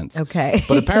makes sense. Okay.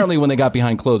 But apparently when they got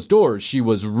behind closed doors, she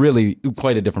was really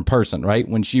quite a different person, right?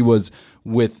 When she was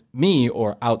with me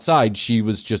or outside, she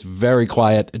was just very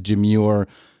quiet, demure,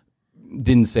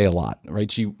 didn't say a lot,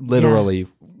 right? She literally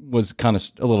was kind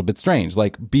of a little bit strange,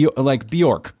 like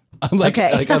Bjork. like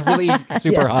a really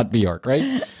super hot Bjork,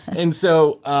 right? And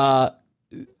so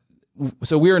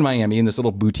we were in Miami in this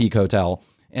little boutique hotel,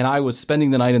 and I was spending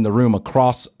the night in the room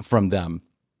across from them.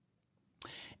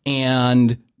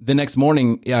 And the next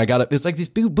morning, I got up. It's like this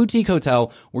boutique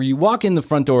hotel where you walk in the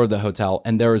front door of the hotel,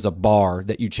 and there is a bar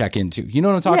that you check into. You know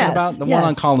what I'm talking about? The one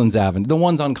on Collins Avenue. The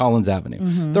ones on Collins Avenue.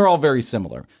 Mm-hmm. They're all very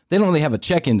similar. They don't really have a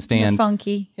check-in stand. They're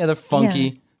funky. Yeah, they're funky.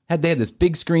 Yeah. They had this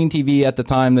big screen TV at the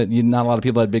time that not a lot of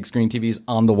people had big screen TVs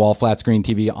on the wall, flat screen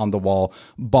TV on the wall,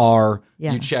 bar.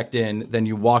 Yeah. You checked in, then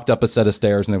you walked up a set of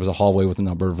stairs and there was a hallway with a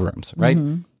number of rooms, right?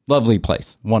 Mm-hmm. Lovely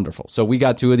place. Wonderful. So we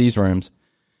got 2 of these rooms.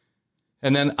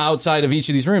 And then outside of each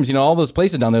of these rooms, all those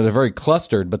places down there, they're very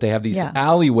clustered, but they have these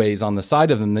alleyways on the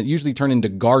side of them that usually turn into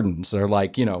gardens. They're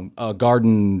like, a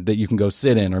garden that you can go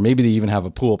sit in, or maybe they even have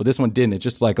a pool, but this one didn't. It's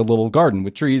just like a little garden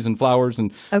with trees and flowers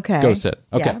and go sit.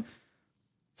 Okay. Yeah.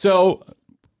 So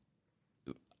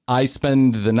I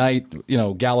spend the night,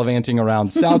 gallivanting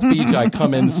around South Beach. I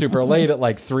come in super late at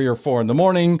like 3 or 4 in the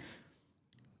morning.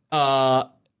 The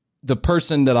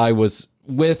person that I was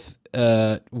with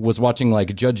was watching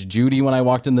like Judge Judy when I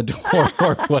walked in the door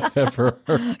or whatever.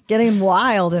 Getting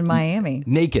wild in Miami.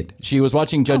 Naked. She was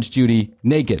watching Judge Judy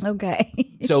naked. Okay.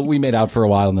 So we made out for a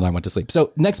while and then I went to sleep.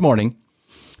 So next morning,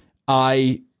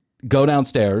 I go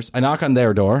downstairs. I knock on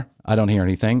their door. I don't hear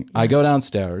anything. I go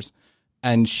downstairs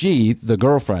and she, the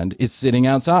girlfriend, is sitting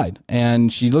outside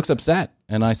and she looks upset.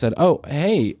 And I said, oh,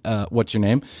 hey, what's your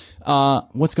name?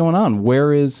 What's going on?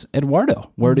 Where is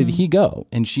Eduardo? Where did he go?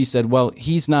 And she said, well,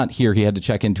 he's not here. He had to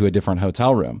check into a different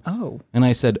hotel room. Oh. And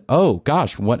I said, oh,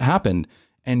 gosh, what happened?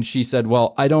 And she said,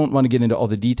 well, I don't want to get into all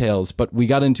the details, but we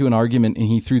got into an argument and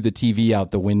he threw the TV out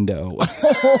the window.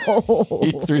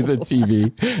 He threw the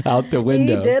TV out the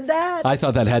window. He did that? I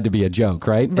thought that had to be a joke,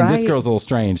 right? And this girl's a little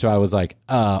strange. So I was like,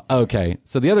 okay.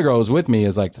 So the other girl who was with me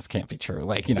is like, this can't be true.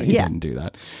 Like, he didn't do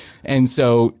that. And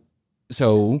so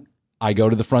I go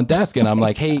to the front desk and I'm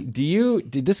like, hey,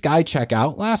 did this guy check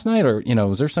out last night? Or,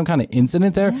 was there some kind of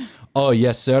incident there? Yeah. Oh,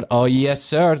 yes, sir. Oh, yes,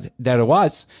 sir. There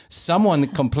was. Someone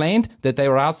complained that they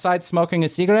were outside smoking a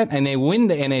cigarette and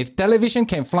a television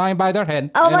came flying by their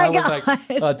head. Oh, and my I was God.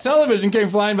 like, a television came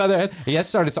flying by their head. Yes,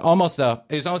 sir. It was almost a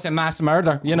mass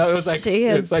murder. You know, it was like, She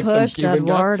had it's like pushed some Cuban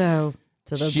guy. Eduardo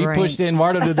to the She brink. pushed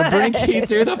Eduardo to the brink. He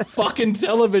threw the fucking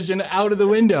television out of the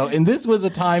window. And this was a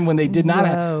time when they did not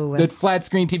have, the flat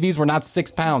screen TVs were not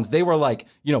 6 pounds. They were like,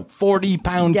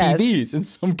 40-pound Yes. TVs. And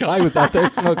some guy was out there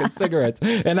smoking cigarettes.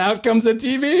 And out comes a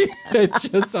TV. It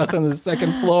just out on the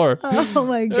second floor. Oh,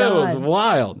 my It was God.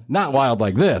 wild. Not wild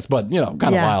like this, but, kind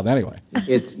of wild anyway.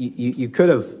 It's you could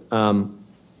have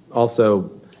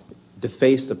also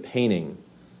defaced a painting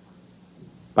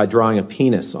by drawing a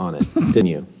penis on it, didn't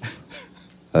you?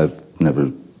 I've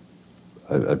never.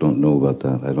 I don't know about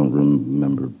that. I don't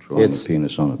remember drawing a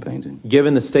penis on a painting.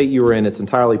 Given the state you were in, it's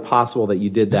entirely possible that you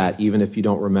did that, even if you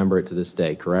don't remember it to this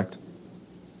day, correct?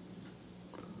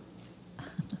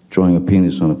 Drawing a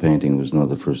penis on a painting was not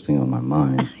the first thing on my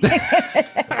mind.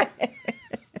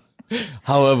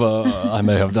 However, I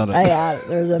may have done it. Yeah,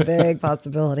 there's a big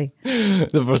possibility.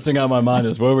 The first thing on my mind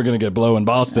is where we're going to get blow in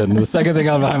Boston. The second thing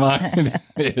on my mind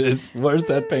is where's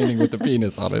that painting with the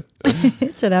penis on it?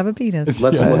 It should have a penis.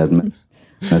 Let's I look. had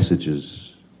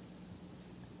messages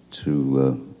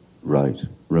to write,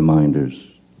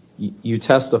 reminders. You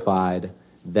testified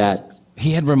that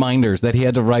He had reminders that he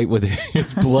had to write with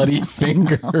his bloody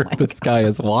finger. This guy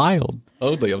is wild.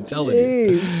 Totally, I'm telling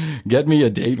you. Get me a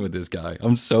date with this guy.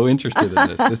 I'm so interested in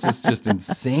this. This is just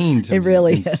insane to me. It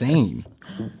really is. Insane.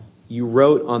 you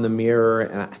wrote on the mirror,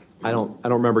 and I don't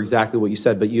remember exactly what you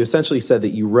said, but you essentially said that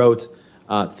you wrote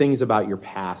things about your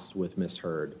past with Miss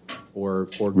Heard or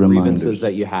grievances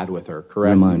that you had with her,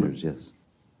 correct? Reminders, yes.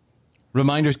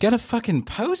 Reminders. Get a fucking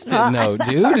Post-it note,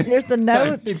 dude. There's the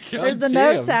note. God There's the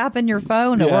damn. notes app in your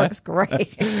phone. It Yeah. works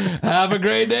great. Have a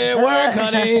great day at work,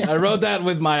 honey. I wrote that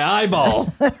with my eyeball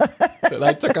that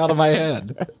I took out of my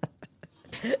head.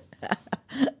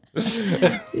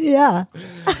 Yeah.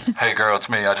 Hey girl, it's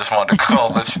me. I just wanted to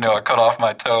call, let you know I cut off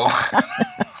my toe.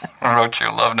 I wrote you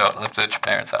a love note, left it at your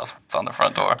parents' house. It's on the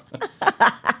front door.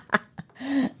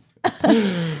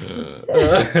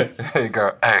 Hey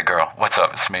girl, what's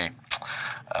up? It's me.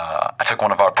 I took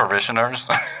one of our parishioners.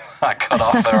 I cut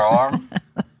off their arm.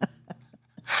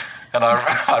 And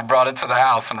I brought it to the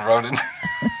house and wrote it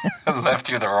and left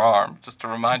you their arm just to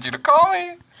remind you to call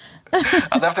me.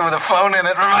 I left it with a phone in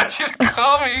it to remind you to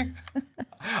call me.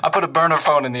 I put a burner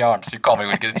phone in the arm, so you call me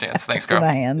when you get a chance. Thanks, girl. In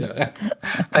the hand. Yeah.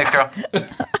 Thanks, girl.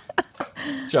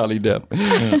 Johnny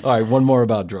Depp. All right, one more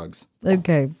about drugs.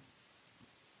 Okay.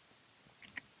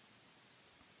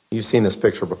 You've seen this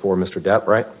picture before, Mr. Depp,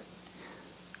 right?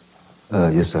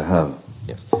 Yes, I have.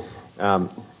 Yes.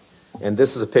 And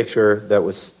this is a picture that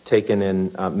was taken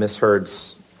in Miss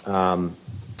Heard's former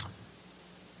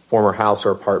house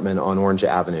or apartment on Orange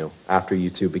Avenue after you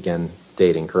two began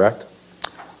dating, correct?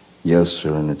 Yes,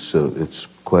 sir, and it's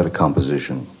quite a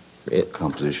composition.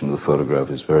 Composition of the photograph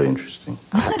is very interesting.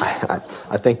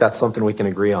 I think that's something we can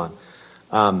agree on.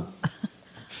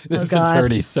 This God.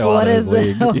 attorney's so What out of is his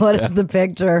league. the What is the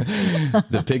picture?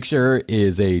 The picture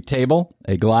is a table,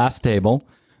 a glass table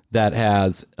that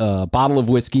has a bottle of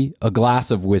whiskey, a glass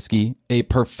of whiskey, a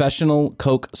professional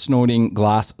Coke snorting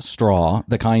glass straw,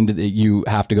 the kind that you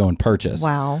have to go and purchase.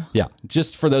 Wow. Yeah.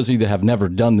 Just for those of you that have never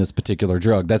done this particular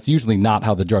drug, that's usually not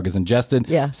how the drug is ingested.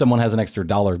 Yeah. Someone has an extra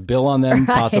 $1 bill on them,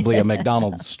 possibly a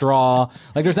McDonald's straw.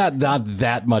 Like there's not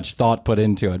that much thought put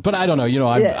into it. But I don't know.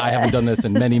 I haven't done this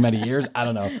in many, many years. I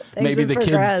don't know. Maybe have the kids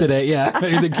progressed. today,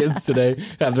 maybe the kids today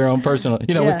have their own personal, with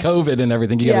COVID and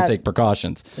everything, you got Yeah. to take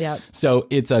precautions. Yeah. So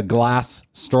it's a glass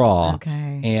straw.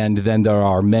 Okay. And then there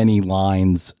are many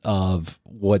lines of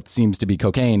what seems to be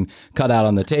cocaine cut out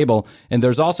on the table. And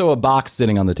there's also a box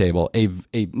sitting on the table, a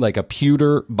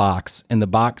pewter box. And the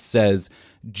box says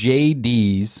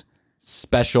JD's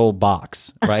special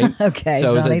box, right? Okay,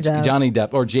 So Johnny it's a Depp. Johnny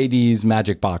Depp or JD's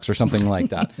magic box or something like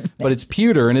that. But it's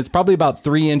pewter and it's probably about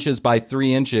 3 inches by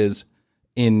 3 inches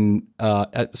in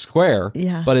a square,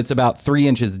 Yeah. but it's about 3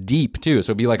 inches deep too.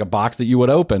 So it'd be like a box that you would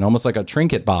open, almost like a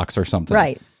trinket box or something.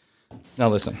 Right. Now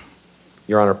listen.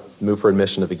 Your Honor, move for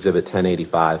admission of Exhibit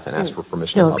 1085 and ask for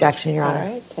permission No to publish. objection, Your All Honor.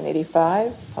 right,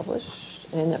 1085,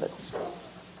 published in evidence.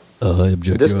 I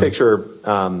object. This Your Honor. picture,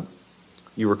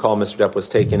 you recall, Mr. Depp, was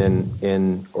taken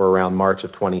in or around March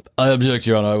of 20. I object,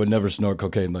 Your Honor. I would never snort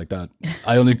cocaine like that.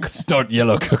 I only snort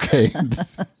yellow cocaine.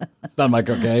 It's not my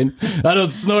cocaine. I don't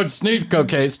snort street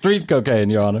cocaine,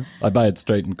 Your Honor. I buy it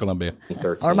straight in Colombia.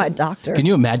 Or my doctor. Can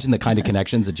you imagine the kind of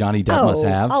connections that Johnny Depp must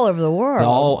have? All over the world.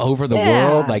 All over the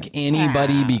world. Like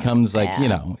anybody becomes like,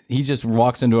 he just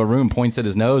walks into a room, points at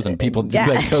his nose, and people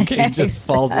that cocaine just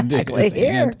falls into his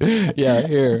hand. Yeah,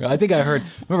 here. I think I heard,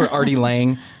 remember Artie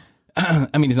Lang?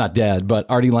 I mean, he's not dead, but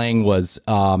Artie Lang was,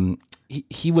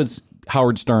 he was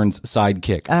Howard Stern's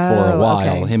sidekick for a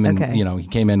while. Him and, he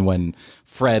came in when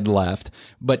Fred left.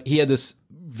 But he had this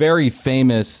very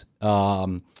famous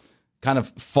kind of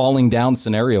falling down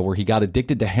scenario where he got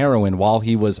addicted to heroin while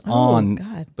he was on.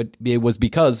 God. But it was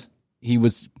because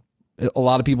a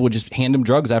lot of people would just hand him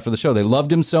drugs after the show. They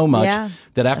loved him so much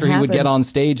that after he would get on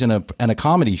stage in a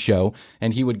comedy show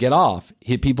and he would get off,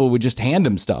 people would just hand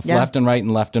him stuff left and right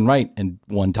and left and right. And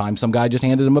one time some guy just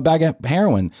handed him a bag of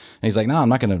heroin. And he's like, no, I'm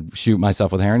not going to shoot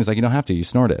myself with heroin. He's like, you don't have to. You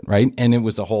snort it, right? And it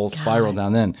was a whole spiral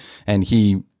down then. And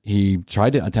he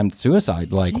tried to attempt suicide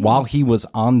while he was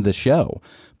on the show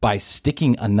by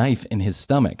sticking a knife in his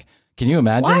stomach. Can you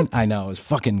imagine? What? I know, it's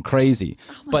fucking crazy.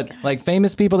 But like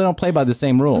famous people, they don't play by the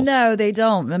same rules. No, they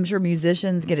don't. I'm sure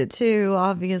musicians get it too,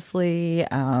 obviously.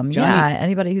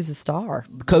 Anybody who's a star.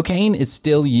 Cocaine is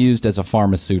still used as a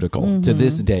pharmaceutical to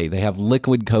this day. They have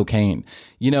liquid cocaine.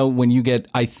 You know, when you get,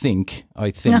 I think,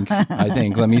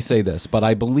 let me say this, but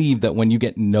I believe that when you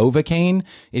get Novocaine,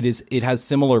 it has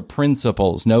similar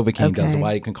principles. Novocaine does,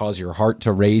 why it can cause your heart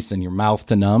to race and your mouth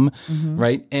to numb,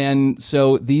 right? And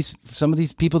so some of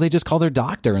these people, they just call their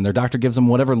doctor, and their doctor gives them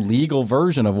whatever legal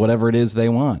version of whatever it is they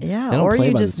want. Yeah, or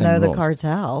you just know the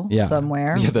cartel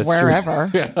somewhere, wherever.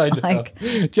 True. Yeah, I know. Like,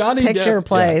 Johnny pick Depp, your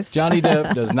place. Johnny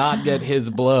Depp does not get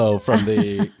his blow from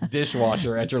the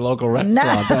dishwasher at your local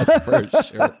restaurant. That's for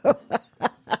sure.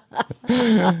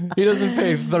 He doesn't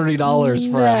pay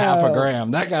 $30 for a half a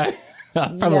gram. That guy.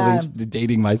 I'm probably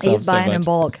dating myself. He's buying in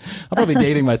bulk. I'm probably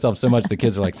dating myself so much the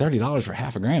kids are like, $30 for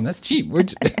half a gram? That's cheap.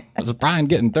 Where's Bryan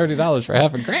getting $30 for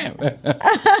half a gram?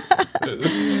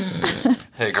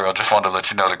 Hey, girl, just wanted to let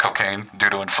you know that cocaine, due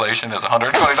to inflation, is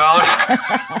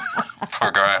 $120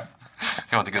 per gram.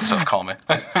 You want the good stuff, call me.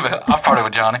 I've partied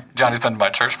with Johnny. Johnny's been to my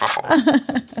church before.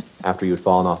 After you had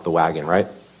fallen off the wagon, right?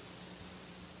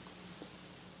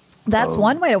 That's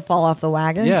one way to fall off the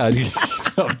wagon. Yeah,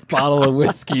 a bottle of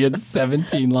whiskey and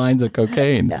 17 lines of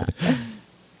cocaine. Yeah.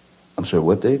 I'm sorry,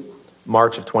 what date?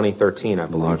 March of 2013, I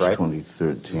believe, March right?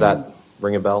 2013. Does that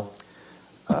ring a bell?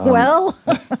 Well,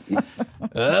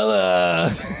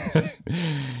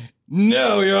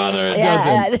 no, Your Honor, it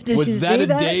doesn't. Was that a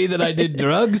day that I did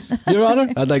drugs, Your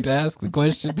Honor? I'd like to ask the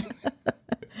question.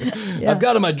 I've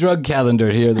got on my drug calendar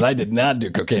here that I did not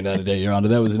do cocaine that day, Your Honor.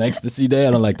 That was an ecstasy day.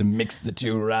 I don't like to mix the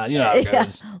two around. You know how it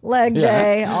goes. Leg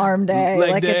day, arm day.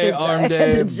 Leg day, arm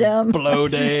day, at the gym. Blow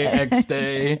day, X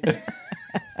day.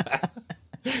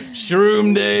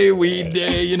 Shroom day, weed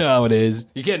day. You know how it is.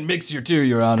 You can't mix your two,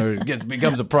 Your Honor. It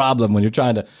becomes a problem when you're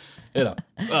trying to,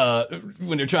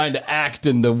 when you're trying to act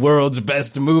in the world's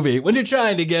best movie. When you're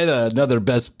trying to get another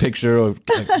Best Picture or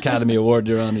Academy Award,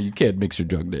 Your Honor, you can't mix your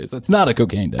drug days. That's not a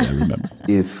cocaine day, I remember.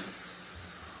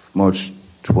 If March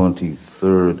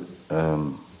 23rd,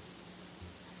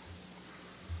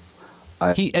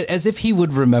 as if he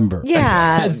would remember.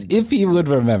 Yeah. As if he would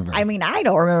remember. I mean, I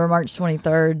don't remember March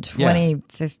 23rd,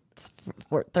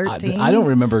 2013. I don't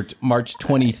remember March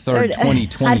 23rd,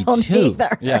 2022. I don't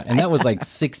either. Yeah, and that was like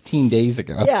 16 days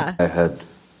ago. Yeah. I had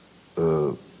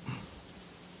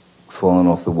fallen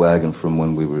off the wagon from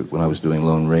when I was doing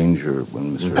Lone Ranger,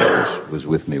 when Mr. Harris was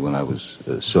with me when I was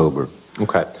sober.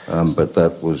 Okay. But the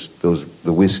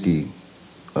whiskey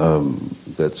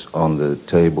that's on the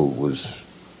table was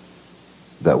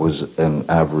an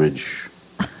average.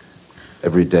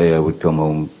 Every day I would come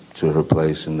home to her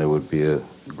place and there would be a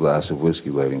glass of whiskey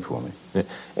waiting for me.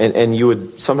 And you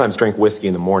would sometimes drink whiskey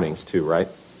in the mornings too, right?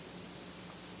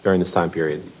 During this time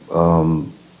period.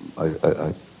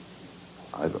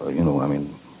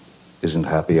 Isn't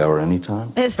happy hour any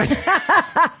time?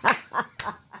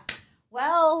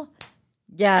 Well,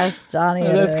 yes, Johnny.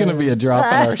 That's going to be a drop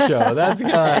on our show. That's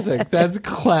classic. That's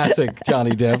classic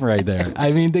Johnny Depp right there.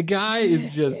 I mean, the guy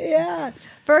is just... Yeah.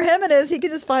 For him, it is. He could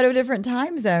just fly to a different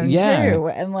time zone, too.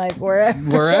 And like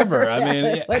wherever. I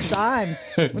mean... What time?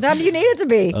 What time do you need it to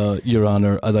be? Your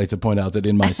Honor, I'd like to point out that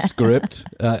in my script,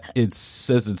 it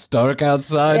says it's dark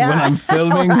outside when I'm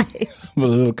filming. Right. I'm a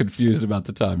little confused about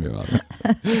the time, Your Honor.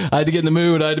 I had to get in the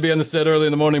mood. I had to be on the set early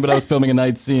in the morning, but I was filming a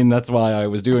night scene. That's why I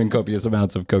was doing copious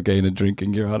amounts of cocaine and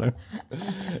drinking, Your Honor.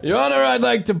 Your Honor, I'd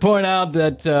like to point out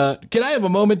that... can I have a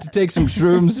moment to take some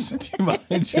shrooms? Do you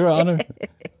mind, Your Honor?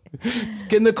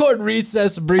 Can the court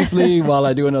recess briefly while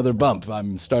I do another bump?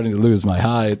 I'm starting to lose my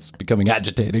high. It's becoming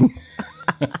agitating.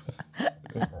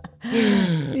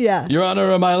 Yeah. Your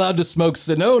Honor, am I allowed to smoke?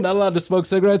 No, not allowed to smoke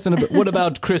cigarettes. And what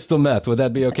about crystal meth? Would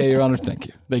that be okay, Your Honor? Thank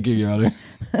you. Thank you, Your Honor.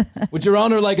 Would Your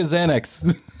Honor like a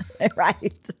Xanax?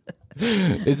 Right.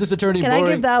 Is this attorney Can boring?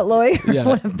 I give that lawyer Yeah.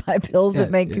 one of my pills that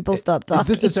make people stop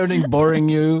talking? Is this attorney boring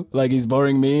you like he's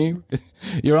boring me?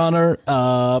 Your Honor,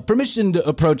 permission to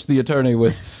approach the attorney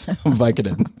with some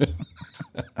Vicodin.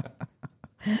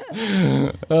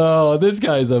 Oh, this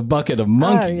guy's a bucket of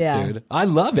monkeys, dude. I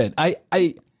love it.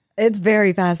 It's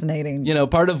very fascinating. You know,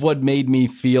 part of what made me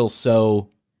feel so,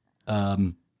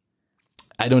 I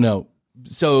don't know.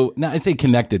 So now I'd say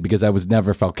connected because I was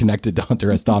never felt connected to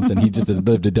Hunter S. Thompson. He just had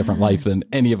lived a different life than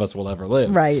any of us will ever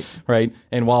live. Right. Right.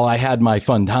 And while I had my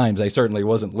fun times, I certainly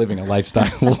wasn't living a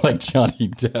lifestyle like Johnny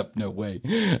Depp. No way.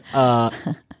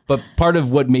 But part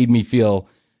of what made me feel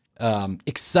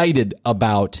excited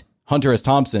about Hunter S.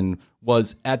 Thompson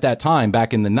was at that time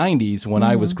back in the 90s when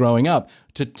I was growing up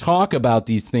to talk about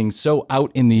these things so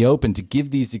out in the open, to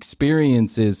give these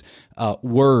experiences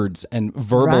words and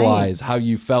verbalize how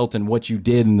you felt and what you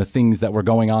did and the things that were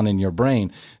going on in your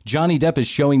brain. Johnny Depp is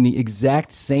showing the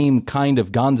exact same kind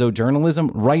of gonzo journalism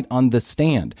right on the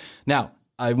stand. Now,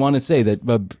 I want to say that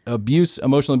abuse,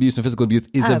 emotional abuse and physical abuse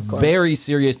is a very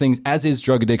serious thing, as is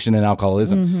drug addiction and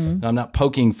alcoholism. I'm not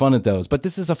poking fun at those, but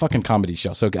this is a fucking comedy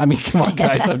show. So, I mean, come on,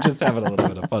 guys. I'm just having a little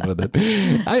bit of fun with it.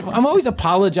 I'm always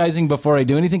apologizing before I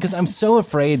do anything because I'm so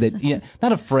afraid that,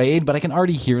 not afraid, but I can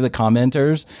already hear the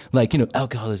commenters like,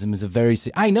 alcoholism is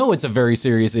I know it's a very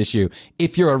serious issue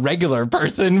if you're a regular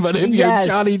person, but if you're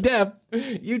Johnny Depp,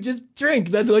 you just drink.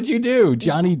 That's what you do.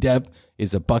 Johnny Depp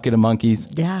is a bucket of monkeys.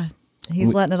 Yeah.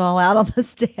 He's letting it all out on the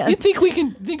stand. You think we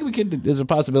can? There's a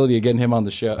possibility of getting him on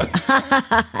the show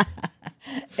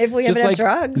if we have enough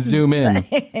drugs. Zoom in.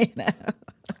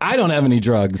 I don't have any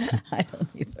drugs. I don't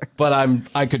either. But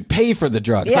I could pay for the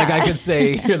drugs. Like I could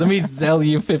say, here, let me sell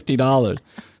you $50. $50.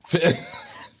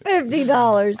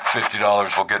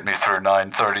 $50 will get me through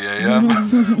 9:30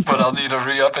 a.m., but I'll need a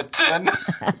re-up at 10.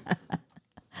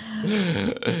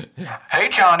 Hey,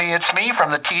 Johnny, it's me from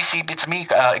the TCB. It's me,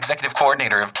 executive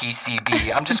coordinator of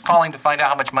TCB. I'm just calling to find out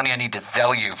how much money I need to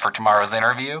sell you for tomorrow's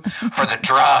interview for the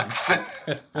drugs.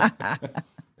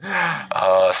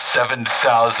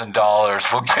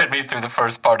 $7,000 will get me through the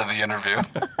first part of the interview.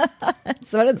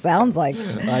 That's what it sounds like.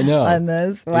 I know. On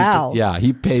this. Wow.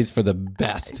 He pays for the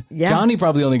best. Yeah. Johnny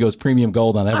probably only goes premium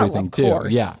gold on everything, of too.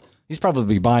 course. Yeah. He's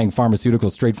probably buying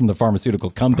pharmaceuticals straight from the pharmaceutical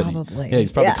company. Probably. Yeah,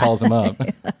 he's probably calls them up.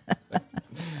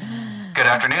 Good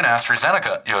afternoon,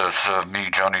 AstraZeneca. Yes, me,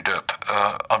 Johnny Depp.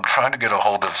 I'm trying to get a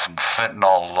hold of some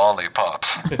fentanyl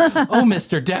lollipops. Oh,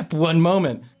 Mr. Depp, one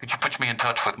moment. Could you put me in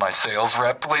touch with my sales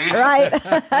rep, please? Right.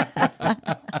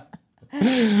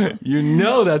 You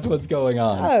know that's what's going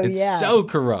on. Oh, it's yeah. so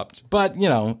corrupt. But,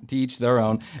 to each their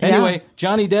own. Anyway,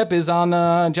 Johnny Depp's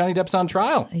on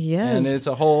trial. Yes. And it's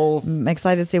a whole I'm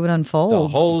excited to see what unfolds. It's a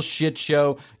whole shit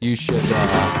show. You should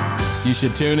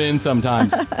tune in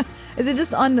sometimes. Is it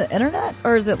just on the internet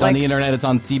or is it It's on the internet. It's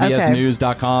on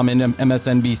CBSNews.com and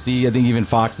MSNBC. I think even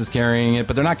Fox is carrying it,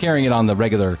 but they're not carrying it on the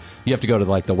regular. You have to go to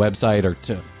the website or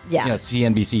to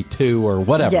CNBC 2 or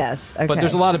whatever. Yes. Okay. But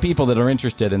there's a lot of people that are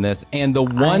interested in this. And the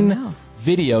one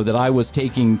video that I was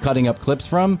cutting up clips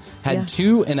from had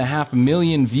 2.5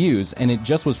 million views, and it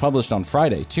just was published on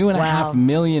Friday. 2.5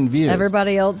 million views.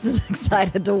 Everybody else is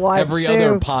excited to watch. Every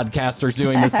other podcaster's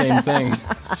doing the same thing.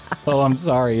 So I'm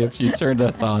sorry if you turned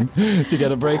us on to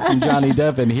get a break from Johnny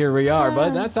Depp, and here we are.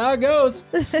 But that's how it goes.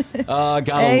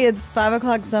 Hey, it's 5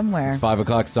 o'clock somewhere. It's 5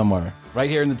 o'clock somewhere. Right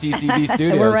here in the TCB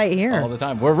studios. We're right here. All the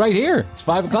time. We're right here. It's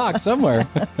 5 o'clock somewhere.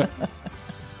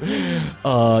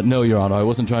 No, Your Honor, I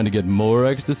wasn't trying to get more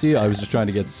ecstasy. I was just trying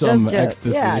to get some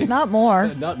ecstasy. Yeah, not more.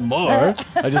 Not more.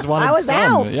 I just wanted I was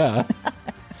some. out. Yeah.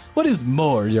 What is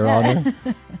more, Your Honor?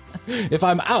 If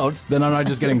I'm out, then I'm not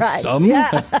just getting some. Yeah.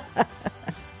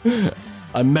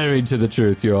 I'm married to the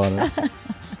truth, Your Honor.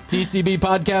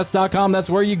 TCBpodcast.com. That's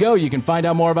where you go. You can find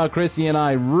out more about Krissy and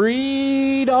I.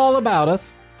 Read all about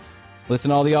us. Listen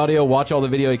to all the audio, watch all the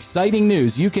video. Exciting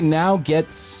news. You can now get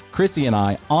Krissy and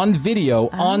I on video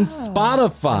on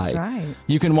Spotify. That's right.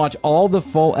 You can watch all the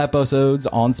full episodes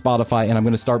on Spotify, and I'm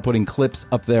going to start putting clips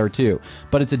up there too.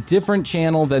 But it's a different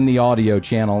channel than the audio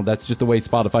channel. That's just the way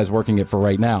Spotify's working it for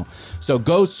right now. So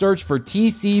go search for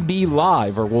TCB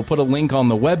Live, or we'll put a link on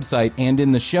the website and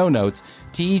in the show notes.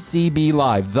 TCB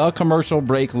Live, The Commercial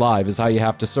Break Live is how you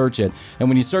have to search it. And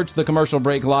when you search The Commercial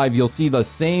Break Live, you'll see the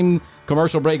same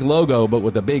Commercial Break logo, but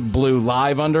with a big blue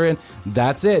live under it.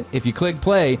 That's it. If you click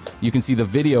play, you can see the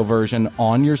video version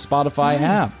on your Spotify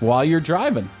app while you're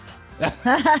driving.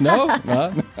 No?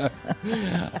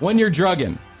 When you're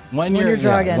drugging. When you're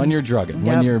drugging. Yep.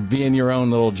 When you're being your own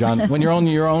little when you're on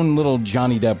your own little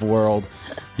Johnny Depp world,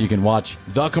 you can watch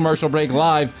The Commercial Break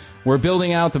live. We're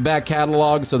building out the back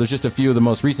catalog, so there's just a few of the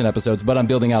most recent episodes, but I'm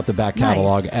building out the back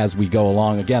catalog as we go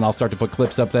along. Again, I'll start to put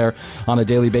clips up there on a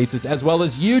daily basis, as well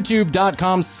as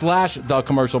youtube.com/The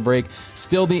Commercial Break.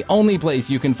 Still the only place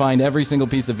you can find every single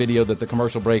piece of video that The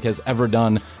Commercial Break has ever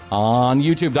done on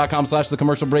youtube.com/The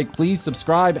Commercial Break. Please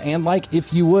subscribe and like,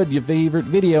 if you would, your favorite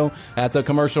video at The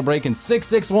Commercial Break. And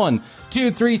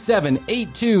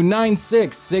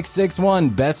 661-237-8296, 661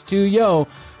 best to yo.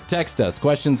 Text us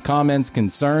questions, comments,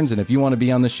 concerns, and if you want to be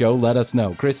on the show, let us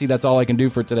know. Krissy, that's all I can do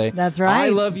for today. That's right. I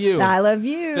love you. I love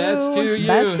you. Best to you.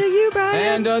 Best to you, Bryan.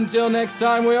 And until next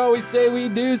time, we always say we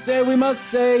do say we must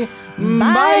say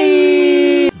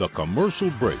bye. The Commercial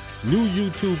Break. New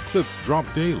YouTube clips drop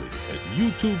daily at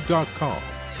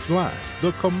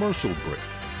youtube.com/The Commercial Break.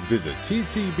 Visit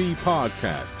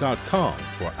tcbpodcast.com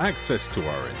for access to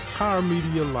our entire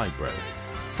media library.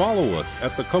 Follow us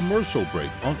at The Commercial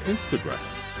Break on Instagram.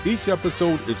 Each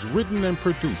episode is written and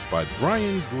produced by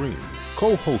Brian Green,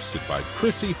 co-hosted by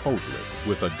Krissy Hoadley,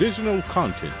 with additional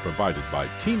content provided by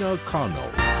Tina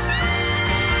Cano.